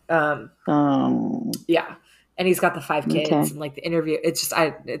 Yeah, and he's got the 5 kids and like the interview. It's just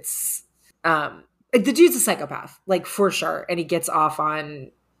the dude's a psychopath, like for sure, and he gets off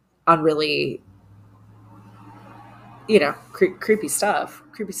on really, creepy stuff.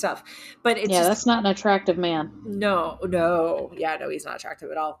 But it's that's not an attractive man. No, he's not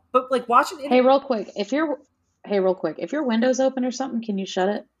attractive at all. But like watching. Hey, real quick, if your window's open or something, can you shut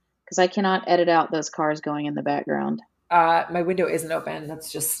it? Because I cannot edit out those cars going in the background. My window isn't open.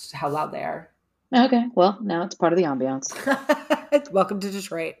 That's just how loud they are. Okay, well, now it's part of the ambiance. Welcome to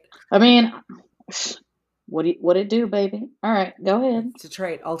Detroit. I mean, what it do, baby? All right, go ahead.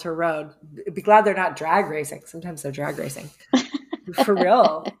 Detroit, Alter Road. Be glad they're not drag racing. Sometimes they're drag racing. For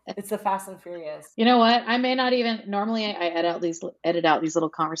real. It's the Fast and Furious. You know what? I may not even, normally I edit out these little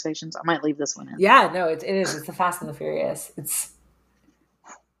conversations. I might leave this one in. Yeah, no, it is. It's the Fast and the Furious.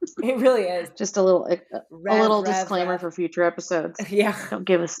 It really is. Just a little disclaimer for future episodes. Yeah. Don't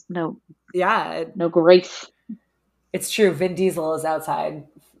give us no grief. It's true. Vin Diesel is outside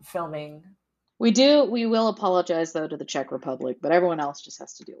filming. We will apologize though to the Czech Republic, but everyone else just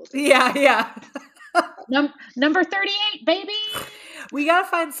has to deal with it. Yeah. Number 38, baby. We gotta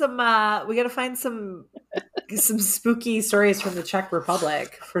find some spooky stories from the Czech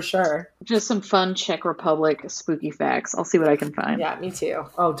Republic for sure. Just some fun Czech Republic spooky facts. I'll see what I can find. Yeah, me too.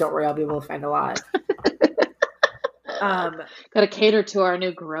 Oh, don't worry, I'll be able to find a lot. Got to cater to our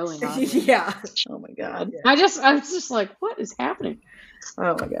new growing audience. Yeah. Oh my god. Yeah. I was just like, what is happening?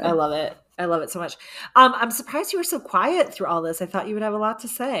 Oh my god. I love it so much. I'm surprised you were so quiet through all this. I thought you would have a lot to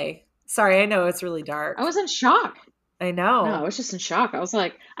say. Sorry, I know it's really dark. I was in shock. I know. No, I was just in shock. I was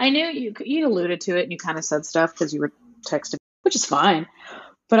like, I knew you alluded to it and you kind of said stuff because you were texting, which is fine.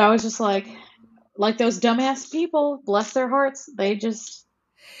 But I was just like those dumbass people, bless their hearts. They just.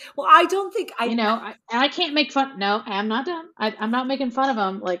 Well, I don't think I can't make fun. No, I'm not done. I'm not making fun of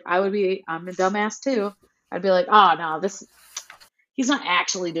them. Like I'm a dumbass too. I'd be like, oh no, he's not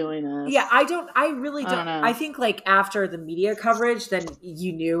actually doing this. Yeah, I really don't. I think like after the media coverage, then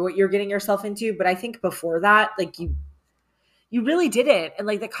you knew what you're getting yourself into. But I think before that, like you really didn't. And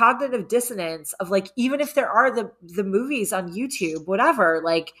like the cognitive dissonance of like, even if there are the movies on YouTube, whatever,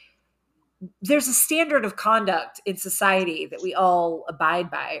 like there's a standard of conduct in society that we all abide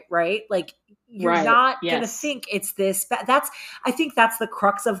by, right? Like you're not going to think it's this. I think that's the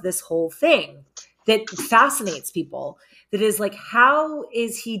crux of this whole thing that fascinates people. That is like, how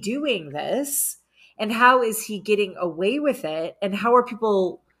is he doing this? And how is he getting away with it? And how are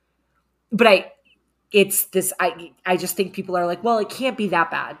people, but I just think people are like, well, it can't be that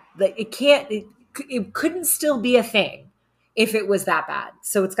bad. Like it couldn't still be a thing if it was that bad.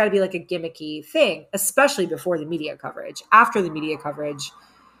 So it's got to be like a gimmicky thing, especially before the media coverage. After the media coverage,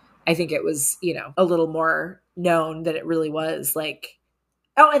 I think it was, a little more known that it really was like,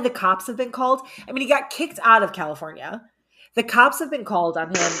 oh, and the cops have been called. I mean, he got kicked out of California. The cops have been called on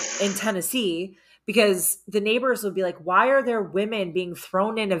him in Tennessee because the neighbors would be like, why are there women being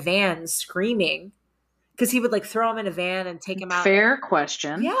thrown in a van screaming? Because he would like throw them in a van and take them out. Fair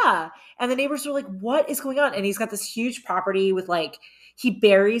question. Yeah. And the neighbors were like, what is going on? And he's got this huge property with like, he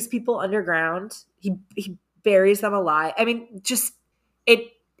buries people underground. He buries them alive. I mean, just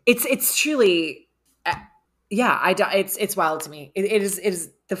it's truly, it's wild to me. It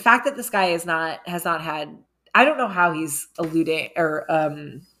is the fact that this guy has not had, I don't know how he's eluding or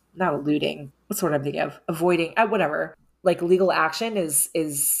not eluding. What's the word I'm thinking of? Avoiding, whatever. Like legal action is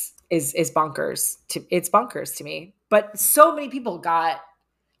bonkers. It's bonkers to me. But so many people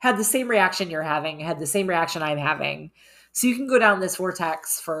had the same reaction you're having, had the same reaction I'm having. So you can go down this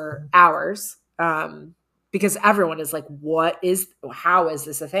vortex for hours because everyone is like, how is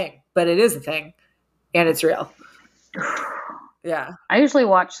this a thing? But it is a thing and it's real. Yeah. I usually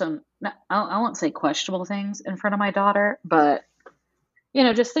watch some, I won't say questionable things in front of my daughter, but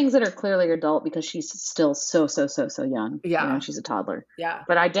just things that are clearly adult because she's still so young. Yeah. She's a toddler. Yeah.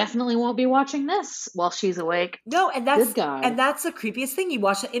 But I definitely won't be watching this while she's awake. No, and that's the creepiest thing. You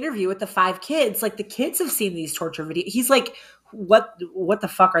watch the interview with the 5 kids. Like the kids have seen these torture videos. He's like, what the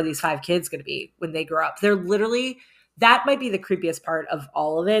fuck are these 5 kids going to be when they grow up? They're literally, that might be the creepiest part of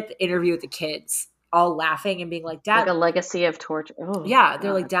all of it. The interview with the kids. All laughing and being like, Dad. Like a legacy of torture. Oh, yeah.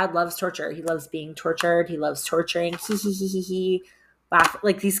 They're like, Dad loves torture. He loves being tortured. He loves torturing.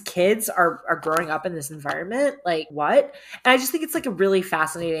 Like these kids are growing up in this environment. Like what? And I just think it's like a really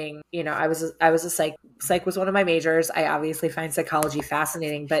fascinating, I was a psych was one of my majors. I obviously find psychology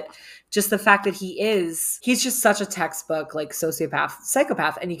fascinating, but just the fact that he's just such a textbook like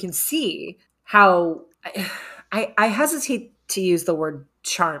psychopath, and you can see how I hesitate to use the word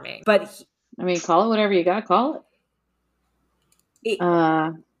charming, but I mean, call it whatever you got to call it.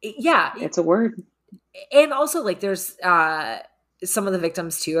 Yeah, it's a word. And also like there's some of the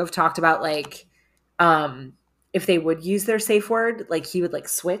victims too have talked about like if they would use their safe word, like he would like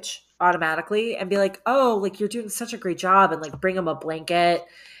switch automatically and be like, oh, like you're doing such a great job, and like bring him a blanket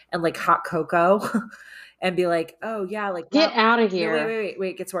and like hot cocoa and be like, oh yeah, like get out of here. No,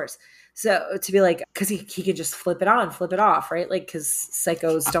 wait, it gets worse. So to be like, because he can just flip it on, flip it off, right? Like because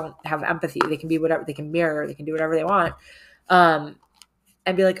psychos don't have empathy. They can be whatever, they can mirror, they can do whatever they want.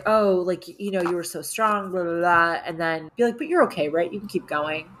 And be like, oh, like, you were so strong, blah, blah, blah. And then be like, but you're okay, right? You can keep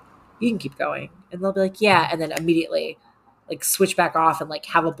going. And they'll be like, yeah. And then immediately like switch back off and like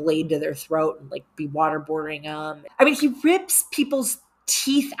have a blade to their throat and like be waterboarding them. I mean, he rips people's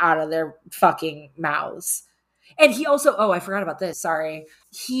teeth out of their fucking mouths. And he also, I forgot about this. Sorry.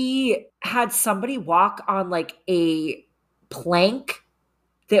 He had somebody walk on like a plank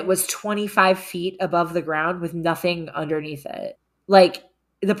that was 25 feet above the ground with nothing underneath it. Like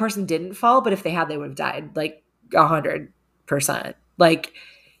the person didn't fall, but if they had, they would have died like 100%. Like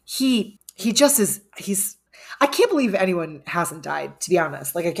he just is, I can't believe anyone hasn't died, to be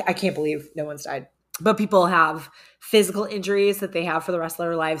honest. Like I can't believe no one's died, but people have physical injuries that they have for the rest of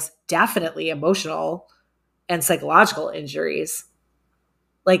their lives. Definitely emotional and psychological injuries.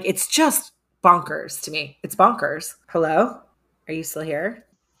 Like it's just bonkers to me. It's bonkers. Hello? Are you still here?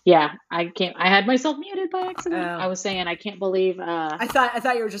 Yeah, I had myself muted by accident. I was saying I can't believe. I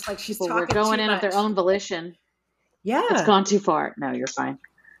thought you were just like she's talking. We're going in of their own volition. Yeah, it's gone too far. No, you're fine.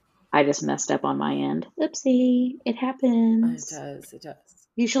 I just messed up on my end. Oopsie, it happens. It does.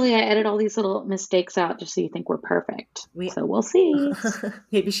 Usually, I edit all these little mistakes out just so you think we're perfect. So we'll see.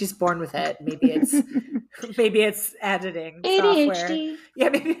 Maybe she's born with it. Maybe it's editing ADHD. Software. Yeah,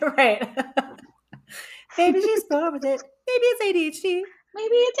 maybe you're right. Maybe she's born with it. Maybe it's ADHD.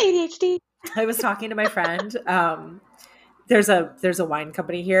 Maybe it's ADHD. I was talking to my friend. There's a wine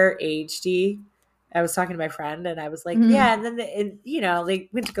company here, AHD. I was talking to my friend, and I was like, yeah. And then they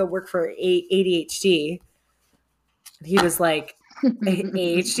went to go work for ADHD. And he was like,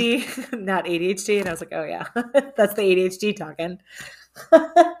 AHD, not ADHD. And I was like, oh yeah, that's the ADHD talking.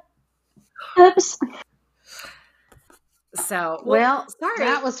 Oops. So well, sorry,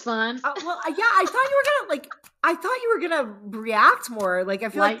 that was fun. Yeah, I thought you were gonna react more. Like I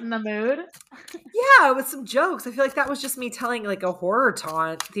feel lighten the mood. Yeah, with some jokes. I feel like that was just me telling like a horror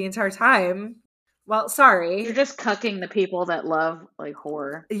taunt the entire time. Well, sorry. You're just cucking the people that love like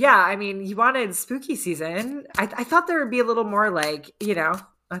horror. Yeah, I mean, you wanted spooky season. I thought there would be a little more like,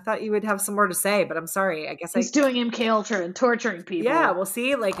 I thought you would have some more to say, but I'm sorry. I guess he's doing MK and torturing people. Yeah, we'll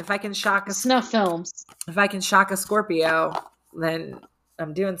see. Like if I can shock snuff films. If I can shock a Scorpio, then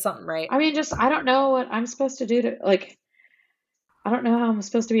I'm doing something right. I mean, I don't know what I'm supposed to do to like. I don't know how I'm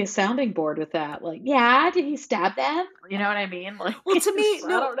supposed to be a sounding board with that. Like, yeah, did he stab them? You know what I mean? Like, well, to me,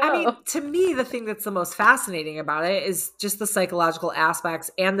 to me, the thing that's the most fascinating about it is just the psychological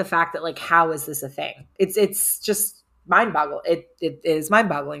aspects and the fact that, like, how is this a thing? It's just mind-boggling. It is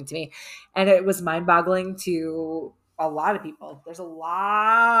mind-boggling to me, and it was mind-boggling to a lot of people. There's a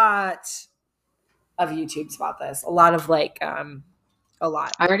lot of YouTubes about this. A lot of a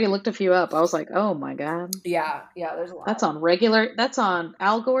lot. I already looked a few up. I was like, oh my God. Yeah, there's a lot. That's on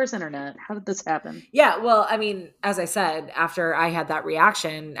Al Gore's internet. How did this happen? Yeah, well, I mean, as I said, after I had that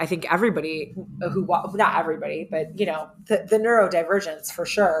reaction, I think everybody not everybody, but the neurodivergence for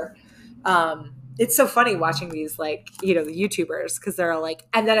sure. It's so funny watching these the YouTubers, because they're all like,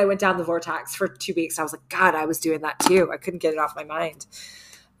 and then I went down the vortex for 2 weeks. I was like, God, I was doing that too. I couldn't get it off my mind.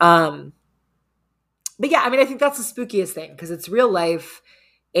 But yeah, I mean, I think that's the spookiest thing because it's real life.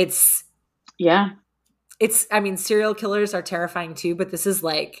 I mean, serial killers are terrifying too, but this is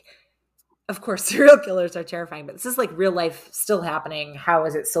of course, serial killers are terrifying, but this is like real life still happening. How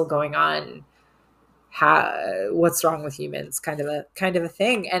is it still going on? What's wrong with humans? Kind of a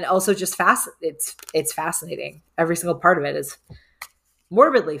thing. And also just it's fascinating. Every single part of it is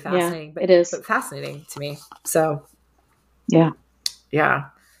morbidly fascinating, but fascinating to me. So yeah.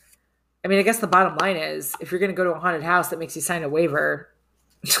 I mean, I guess the bottom line is if you're going to go to a haunted house that makes you sign a waiver,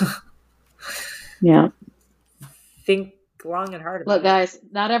 yeah, think long and hard about Look, guys,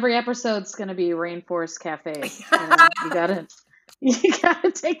 not every episode's going to be Rainforest Cafe. You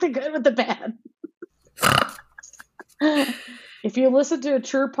gotta take the good with the bad. If you listen to a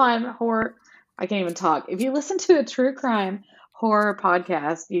true crime horror, I can't even talk. If you listen to a true crime horror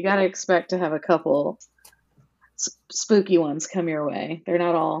podcast, you got to expect to have a couple spooky ones come your way. They're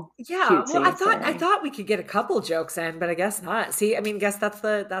not all Yeah, well, cutesy. I thought we could get a couple jokes in, but I guess not. See, I mean, guess that's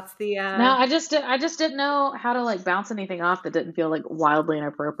the No, I just didn't know how to like bounce anything off that didn't feel like wildly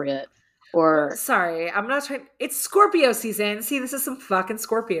inappropriate Well, or sorry, I'm not trying. It's Scorpio season. See, this is some fucking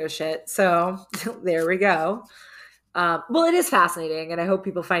Scorpio shit. So there we go. Well, it is fascinating, and I hope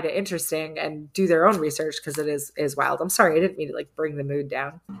people find it interesting and do their own research because it is wild. I'm sorry, I didn't mean to like bring the mood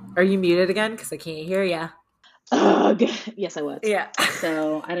down. Are you muted again? Because I can't hear you. yes, I was. Yeah.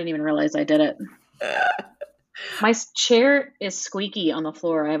 So I didn't even realize I did it. My chair is squeaky on the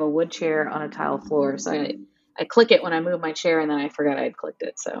floor. I have a wood chair on a tile floor, so I click it when I move my chair, and then I forgot I had clicked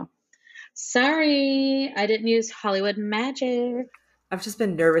it. So sorry, I didn't use Hollywood magic. I've just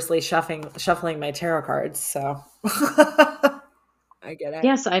been nervously shuffling my tarot cards, so I get it.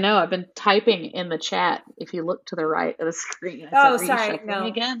 Yes, I know. I've been typing in the chat. If you look to the right of the screen, oh, sorry, no,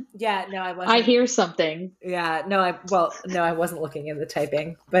 again. Yeah, no, I wasn't. I hear something. Yeah, no, I wasn't looking in the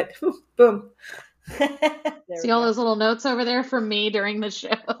typing, but boom. See all those little notes over there from me during the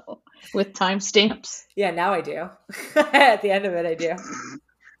show with timestamps? Yeah, now I do. At the end of it, I do.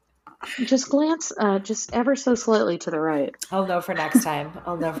 Just glance just ever so slightly to the right. I'll know for next time.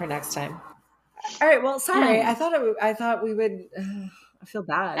 All right, well, sorry. I thought we would I feel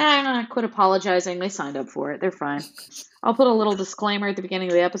bad. I quit apologizing. They signed up for it. They're fine. I'll put a little disclaimer at the beginning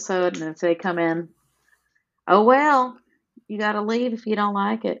of the episode, and if they come in, oh well, you got to leave if you don't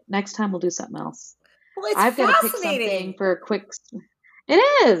like it. Next time we'll do something else. Well, it's I've got to pick something for a quick.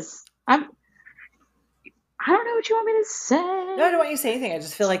 It is. I don't know what you want me to say. No, I don't want you to say anything. I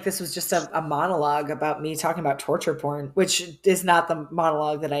just feel like this was just a monologue about me talking about torture porn, which is not the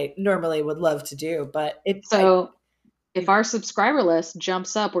monologue that I normally would love to do. But if our subscriber list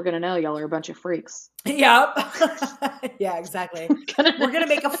jumps up, we're going to know y'all are a bunch of freaks. Yep. Yeah, exactly. We're going to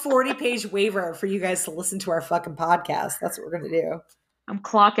make a 40-page waiver for you guys to listen to our fucking podcast. That's what we're going to do. I'm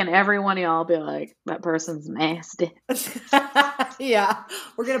clocking every one of y'all. Be like, that person's nasty. Yeah,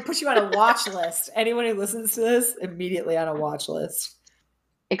 we're gonna put you on a watch list. Anyone who listens to this, immediately on a watch list.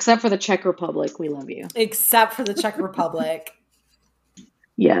 Except for the Czech Republic, we love you. Except for the Czech Republic.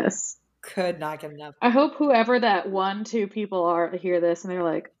 Yes. Could not get enough. I hope whoever that 1-2 people are hear this and they're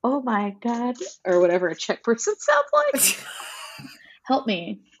like, oh my God, or whatever a Czech person sounds like. Help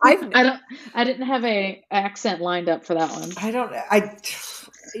me. I didn't have a accent lined up for that one.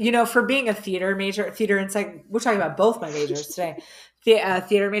 For being a theater major, we're talking about both my majors today.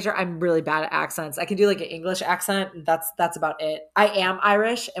 Theater major, I'm really bad at accents. I can do like an English accent, and that's about it. I am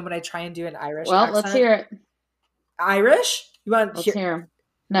Irish, and when I try and do an Irish accent, let's hear it. Irish? You want to hear him?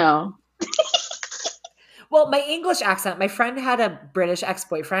 No. Well, my English accent, my friend had a British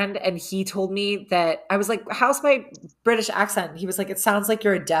ex-boyfriend, and he told me that, I was like, how's my British accent? He was like, it sounds like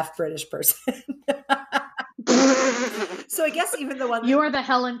you're a deaf British person. So I guess even the one... You are the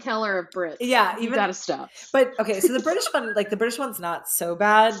Helen Keller of Brits. Yeah. You gotta stop. But, okay, so the British one's not so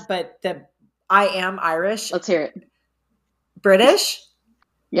bad, but I am Irish. Let's hear it. British?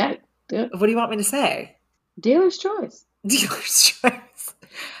 Yeah, do it. What do you want me to say? Dealer's choice. Dealer's choice.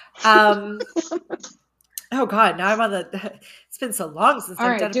 Oh God! Now I'm on the. It's been so long since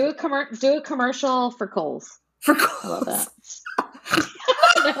I've done. Do a commercial for Kohl's. For Kohl's. How about that?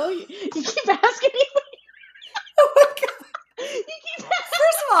 No, you keep asking me. Oh my God! You keep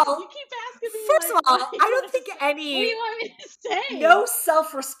asking me. First of all, I don't think any. What do you want me to say? No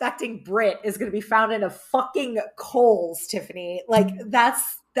self-respecting Brit is going to be found in a fucking Kohl's, Tiffany. Like that.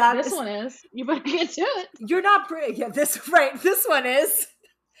 This one is. You better get to it. You're not Brit. Yeah, this one is.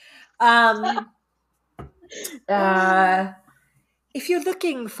 If you're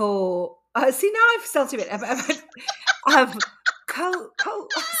looking for, see, now I've sound too bit. See, yeah,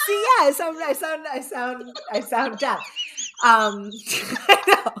 I sound deaf. I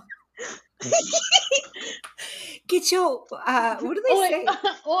know. Get your, what do they say?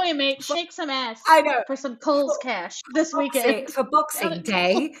 Oi, mate, shake some ass. I know. For some Kohl's cash this weekend. For Boxing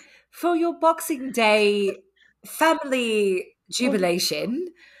Day, for your Boxing Day family jubilation.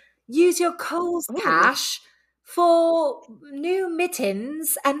 Use your Kohl's cash for new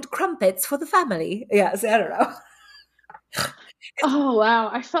mittens and crumpets for the family. Yeah, so I don't know. Oh, wow.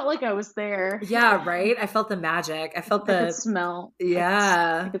 I felt like I was there. Yeah, right? I felt the magic. I felt the smell.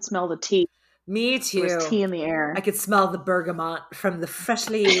 Yeah. I could smell the tea. Me too. There was tea in the air. I could smell the bergamot from the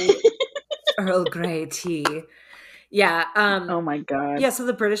freshly Earl Grey tea. Yeah. Oh my God. Yeah, so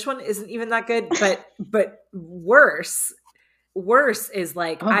the British one isn't even that good, but worse. worse is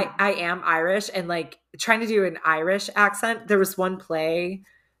like, I am Irish, and like trying to do an Irish accent. There was one play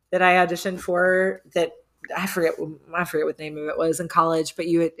that I auditioned for that I forget what the name of it was in college, but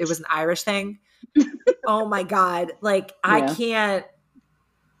it was an Irish thing. Oh my God. Like I can't,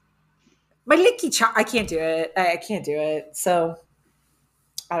 I can't do it. I can't do it. So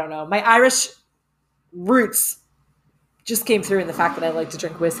I don't know. My Irish roots just came through in the fact that I like to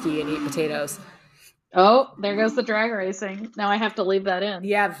drink whiskey and eat potatoes. Oh, there goes the drag racing. Now I have to leave that in.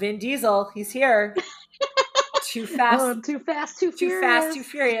 Yeah, Vin Diesel, he's here. Too fast. Oh, too fast, too furious. Too fast, too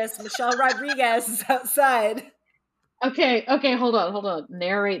furious. Michelle Rodriguez is outside. Okay, hold on.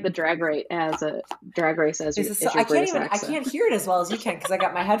 Narrate the drag race as your I can't hear it as well as you can because I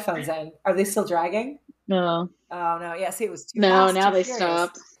got my headphones in. Are they still dragging? No. Oh no, yeah, see, it was too fast. No, now they furious.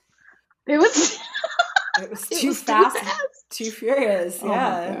 Stopped. It was too fast, too furious. Oh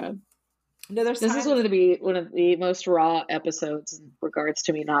yeah. my God. No, this is going to be one of the most raw episodes in regards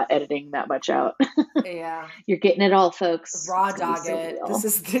to me not editing that much out. Yeah. You're getting it all, folks. Raw dog it. This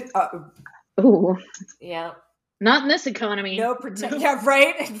is ooh. Yeah. Not in this economy. No Yeah,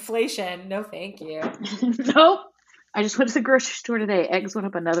 right? Inflation. No, thank you. Nope. I just went to the grocery store today. Eggs went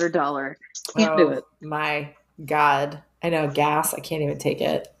up another $1. Can't do it. My God. I know, gas. I can't even take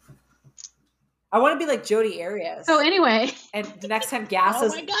it. I want to be like Jodi Arias. So anyway. And the next time gas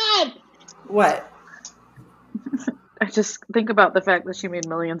is... Oh my God. What? I just think about the fact that she made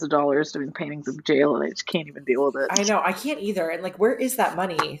millions of dollars doing paintings of jail, and I just can't even deal with it. I know. I can't either. And like, where is that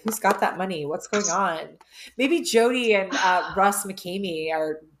money? Who's got that money? What's going on? Maybe Jody and Russ McKamey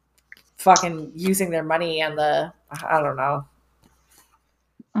are fucking using their money on the... I don't know.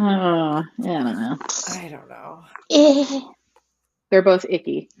 Yeah, I don't know. They're both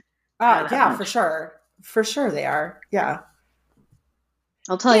icky. Yeah, for sure. For sure they are. Yeah.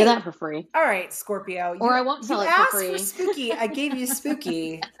 I'll tell you that for free. All right, Scorpio. Or I won't tell it for free. You asked for spooky. I gave you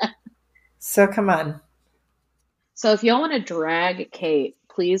spooky. So come on. So if y'all want to drag Kate,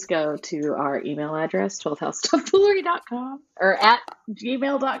 please go to our email address, 12thhousefoolery.com or at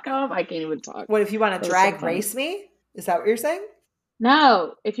gmail.com. I can't even talk. What, if you want to drag race me? Is that what you're saying?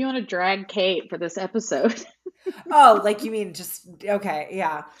 No, if you want to drag Kate for this episode. Oh, like you mean just, okay,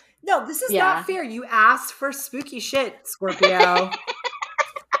 yeah. No, this is not fair. You asked for spooky shit, Scorpio.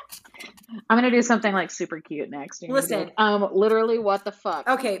 I'm going to do something like super cute next. Listen. Literally, what the fuck?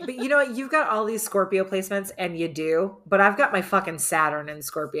 Okay, but you know what? You've got all these Scorpio placements, and you do, but I've got my fucking Saturn in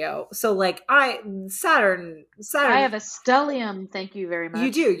Scorpio. So, like, Saturn. I have a stellium, thank you very much.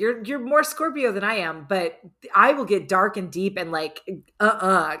 You do. You're more Scorpio than I am, but I will get dark and deep and, like,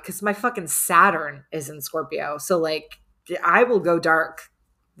 because my fucking Saturn is in Scorpio. So, like, I will go dark.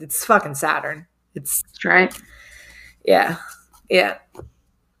 It's fucking Saturn. That's right. Yeah. Yeah.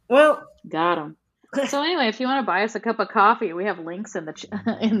 Well, got him. So anyway, if you want to buy us a cup of coffee, we have links in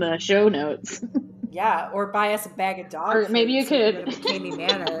the show notes. Yeah, or buy us a bag of dog food. Or maybe you could. McKamey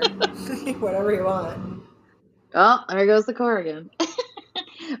Manor. Whatever you want. Oh, there goes the car again.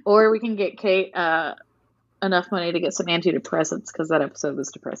 Or we can get Kate enough money to get some antidepressants because that episode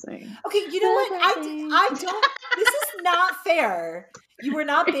was depressing. Okay, you know what? I don't. This is not fair. You were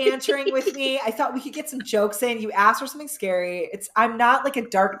not bantering with me. I thought we could get some jokes in. You asked for something scary. I'm not like a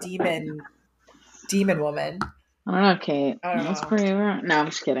dark demon woman. I don't know, Kate. That's pretty. No, I'm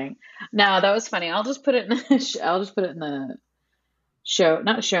just kidding. No, that was funny. I'll just put it in the show,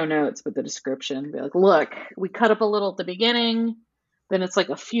 not show notes, but the description. Be like, look, we cut up a little at the beginning. Then it's like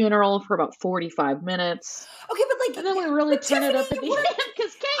a funeral for about 45 minutes. Okay, but like, and then we really turn it up at the end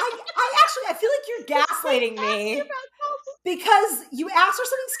because I feel like you're gaslighting me because you asked for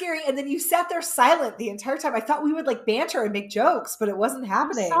something scary and then you sat there silent the entire time. I thought we would like banter and make jokes, but it wasn't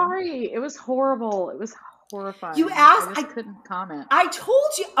happening. Sorry, it was horrible. It was horrifying. You asked, I couldn't comment. I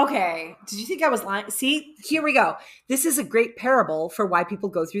told you. Okay, did you think I was lying? See, here we go. This is a great parable for why people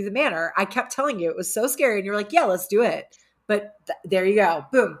go through the Manor. I kept telling you it was so scary, and you're like, "Yeah, let's do it." But there you go.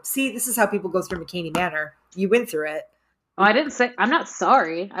 Boom. See, this is how people go through McKamey Manor. You went through it. Oh, I didn't say, I'm not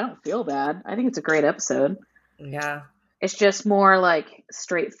sorry. I don't feel bad. I think it's a great episode. Yeah. It's just more like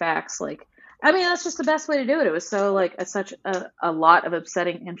straight facts. Like, I mean, that's just the best way to do it. It was so like such a lot of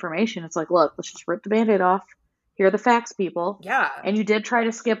upsetting information. It's like, look, let's just rip the Band-Aid off. Here are the facts, people. Yeah. And you did try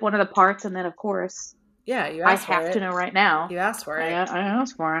to skip one of the parts. And then, of course, yeah, you asked for it. I have to know right now. You asked for it. I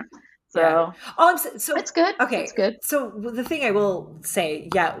asked for it. So, yeah. So it's good. Okay, it's good. So the thing I will say,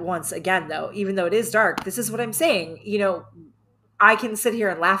 once again, though, even though it is dark, this is what I'm saying. You know, I can sit here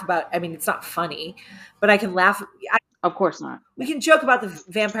and laugh about. I mean, it's not funny, but I can laugh. Of course not. We can joke about the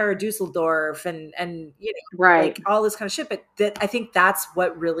vampire Dusseldorf and you know, right, like all this kind of shit. But I think that's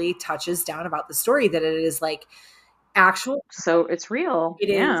what really touches down about the story. That it is like actual. So it's real. It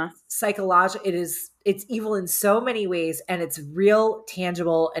is Yeah. psychological. It's evil in so many ways, and it's real,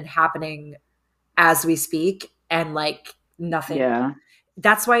 tangible, and happening as we speak, and like nothing. Yeah.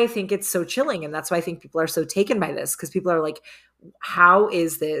 That's why I think it's so chilling, and that's why I think people are so taken by this, because people are like, how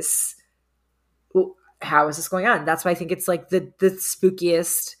is this going on? That's why I think it's like the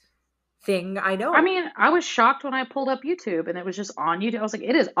spookiest thing I know. I mean, I was shocked when I pulled up YouTube and it was just on YouTube. I was like,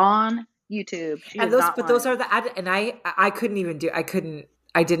 it is on YouTube. And those are the and I couldn't even do I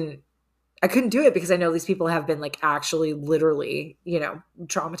couldn't do it because I know these people have been like actually literally,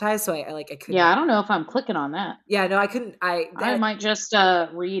 traumatized. So I couldn't. Yeah, I don't know if I'm clicking on that. Yeah, no, I couldn't. I might just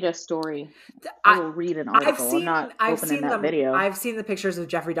read a story. I will read an article. I'm not opening that video. I've seen the pictures of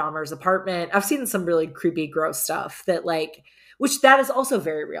Jeffrey Dahmer's apartment. I've seen some really creepy, gross stuff which that is also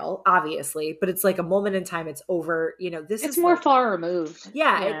very real, obviously, but it's like a moment in time. It's over. It's more far removed.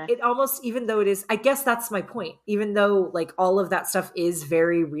 Yeah. It almost, even though it is, I guess that's my point. Even though like all of that stuff is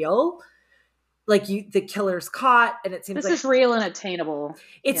very real, like the killer's caught, and it seems this is real and attainable.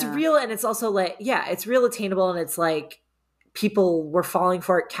 It's real, and it's also like, it's real, attainable, and it's like people were falling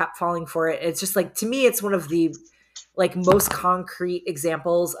for it, kept falling for it. It's just like, to me, it's one of the like most concrete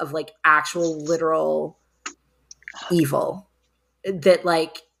examples of like actual literal evil that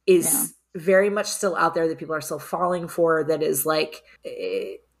like is very much still out there, that people are still falling for, that is like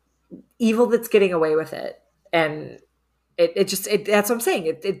evil that's getting away with it. And that's what I'm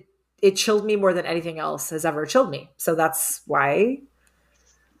saying. It chilled me more than anything else has ever chilled me. So that's why I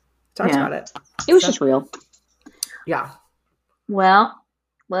talked about it. It was just real. Yeah. Well,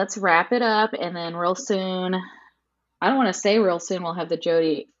 let's wrap it up, and then real soon, I don't want to say real soon, we'll have the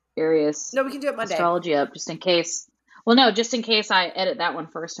Jodi Arias we can do it Monday. Astrology up, just in case. Well, no, just in case I edit that one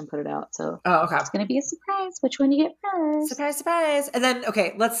first and put it out. So okay. It's going to be a surprise which one you get first. Surprise, surprise. And then,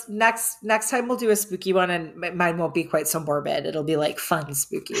 okay, let's next time we'll do a spooky one, and mine won't be quite so morbid. It'll be like fun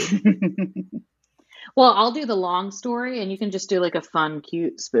spooky. Well, I'll do the long story, and you can just do like a fun,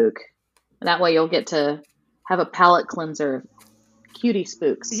 cute spook. That way you'll get to have a palate cleanser of cutie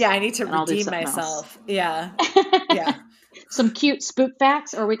spooks. Yeah, I need to redeem myself. Else. Yeah. Yeah. Some cute spook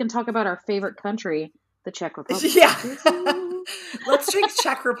facts, or we can talk about our favorite country, the Czech Republic. Yeah. Let's drink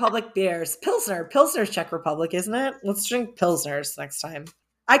Czech Republic beers. Pilsner's Czech Republic, isn't it? Let's drink Pilsners next time.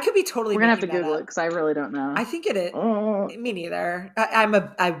 I could be totally. We're gonna have to Google it because I really don't know. I think it is. Me neither.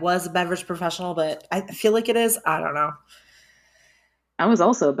 I was a beverage professional, but I feel like it is. I don't know. I was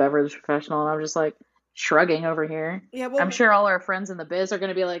also a beverage professional, and I'm just like shrugging over here. Yeah, well, I'm sure all our friends in the biz are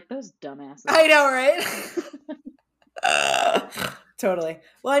gonna be like, those dumbasses. I know, right? Totally.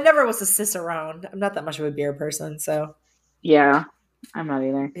 Well, I never was a sis around. I'm not that much of a beer person, so. Yeah, I'm not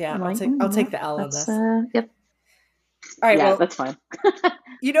either. Yeah, I'll take the L on this. Yep. All right, well, that's fine.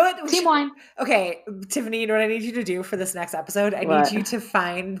 You know what? Team wine. Okay, Tiffany, you know what I need you to do for this next episode? I need you to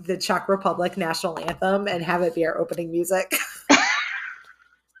find the Czech Republic national anthem and have it be our opening music.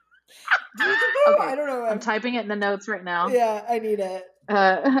 Okay. I don't know. I'm typing it in the notes right now. Yeah, I need it.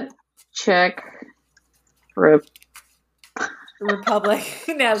 Czech Republic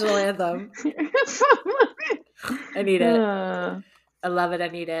national anthem. I need it. I love it. I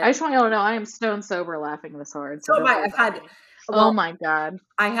need it. I just want you to know I am stone sober laughing this hard. So oh my God.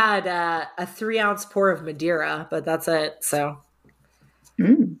 I had a 3-ounce pour of Madeira, but that's it. So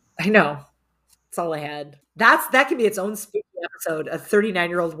I know. That's all I had. That could be its own spooky episode. A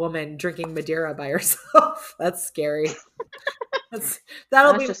 39-year-old woman drinking Madeira by herself. That's scary. That's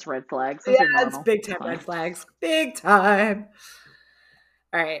just red flags. Those that's big time red flags. Big time.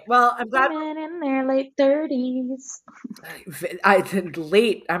 All right. Well, I'm glad women in their late 30s.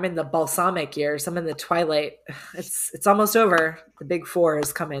 I'm in the balsamic years. I'm in the twilight. It's almost over. The big 4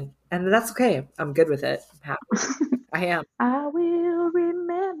 is coming, and that's okay. I'm good with it. I'm happy. I am. I will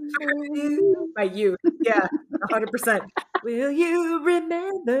remember you. By you. Yeah, 100%. Will you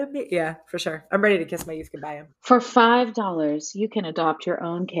remember me? Yeah, for sure. I'm ready to kiss my youth goodbye. For $5, you can adopt your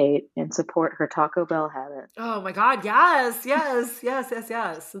own Kate and support her Taco Bell habit. Oh my God! Yes.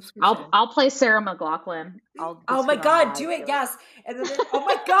 I'll play Sarah McLachlan. Oh my God! Do it. Yes. And then, oh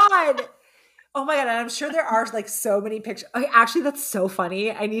my God! Oh my God! And I'm sure there are like so many pictures. Actually, that's so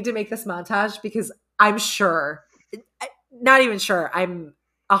funny. I need to make this montage because I'm sure, not even sure, I'm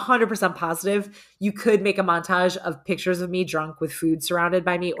 100% positive you could make a montage of pictures of me drunk with food surrounded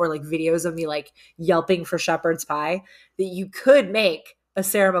by me, or like videos of me like yelping for shepherd's pie, that you could make a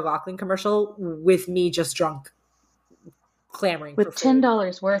Sarah McLachlan commercial with me just drunk clamoring with for food.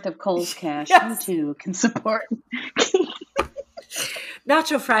 $10 worth of Kohl's cash. Yes. You too can support.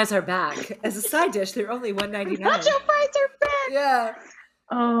 Nacho fries are back. As a side dish, they're only $1.99. Nacho fries are back. Yeah.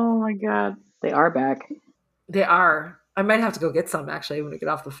 Oh my God. They are back. They are. I might have to go get some actually when we get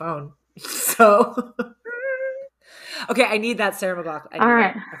off the phone. So, okay, I need that Sarah McLachlan. I All need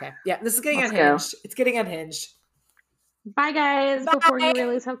right. it. Okay, yeah, this is getting Let's unhinged. go. It's getting unhinged. Bye, guys. Before you Bye.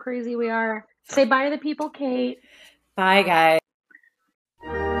 realize how crazy we are, say bye to the people, Kate. Bye, guys.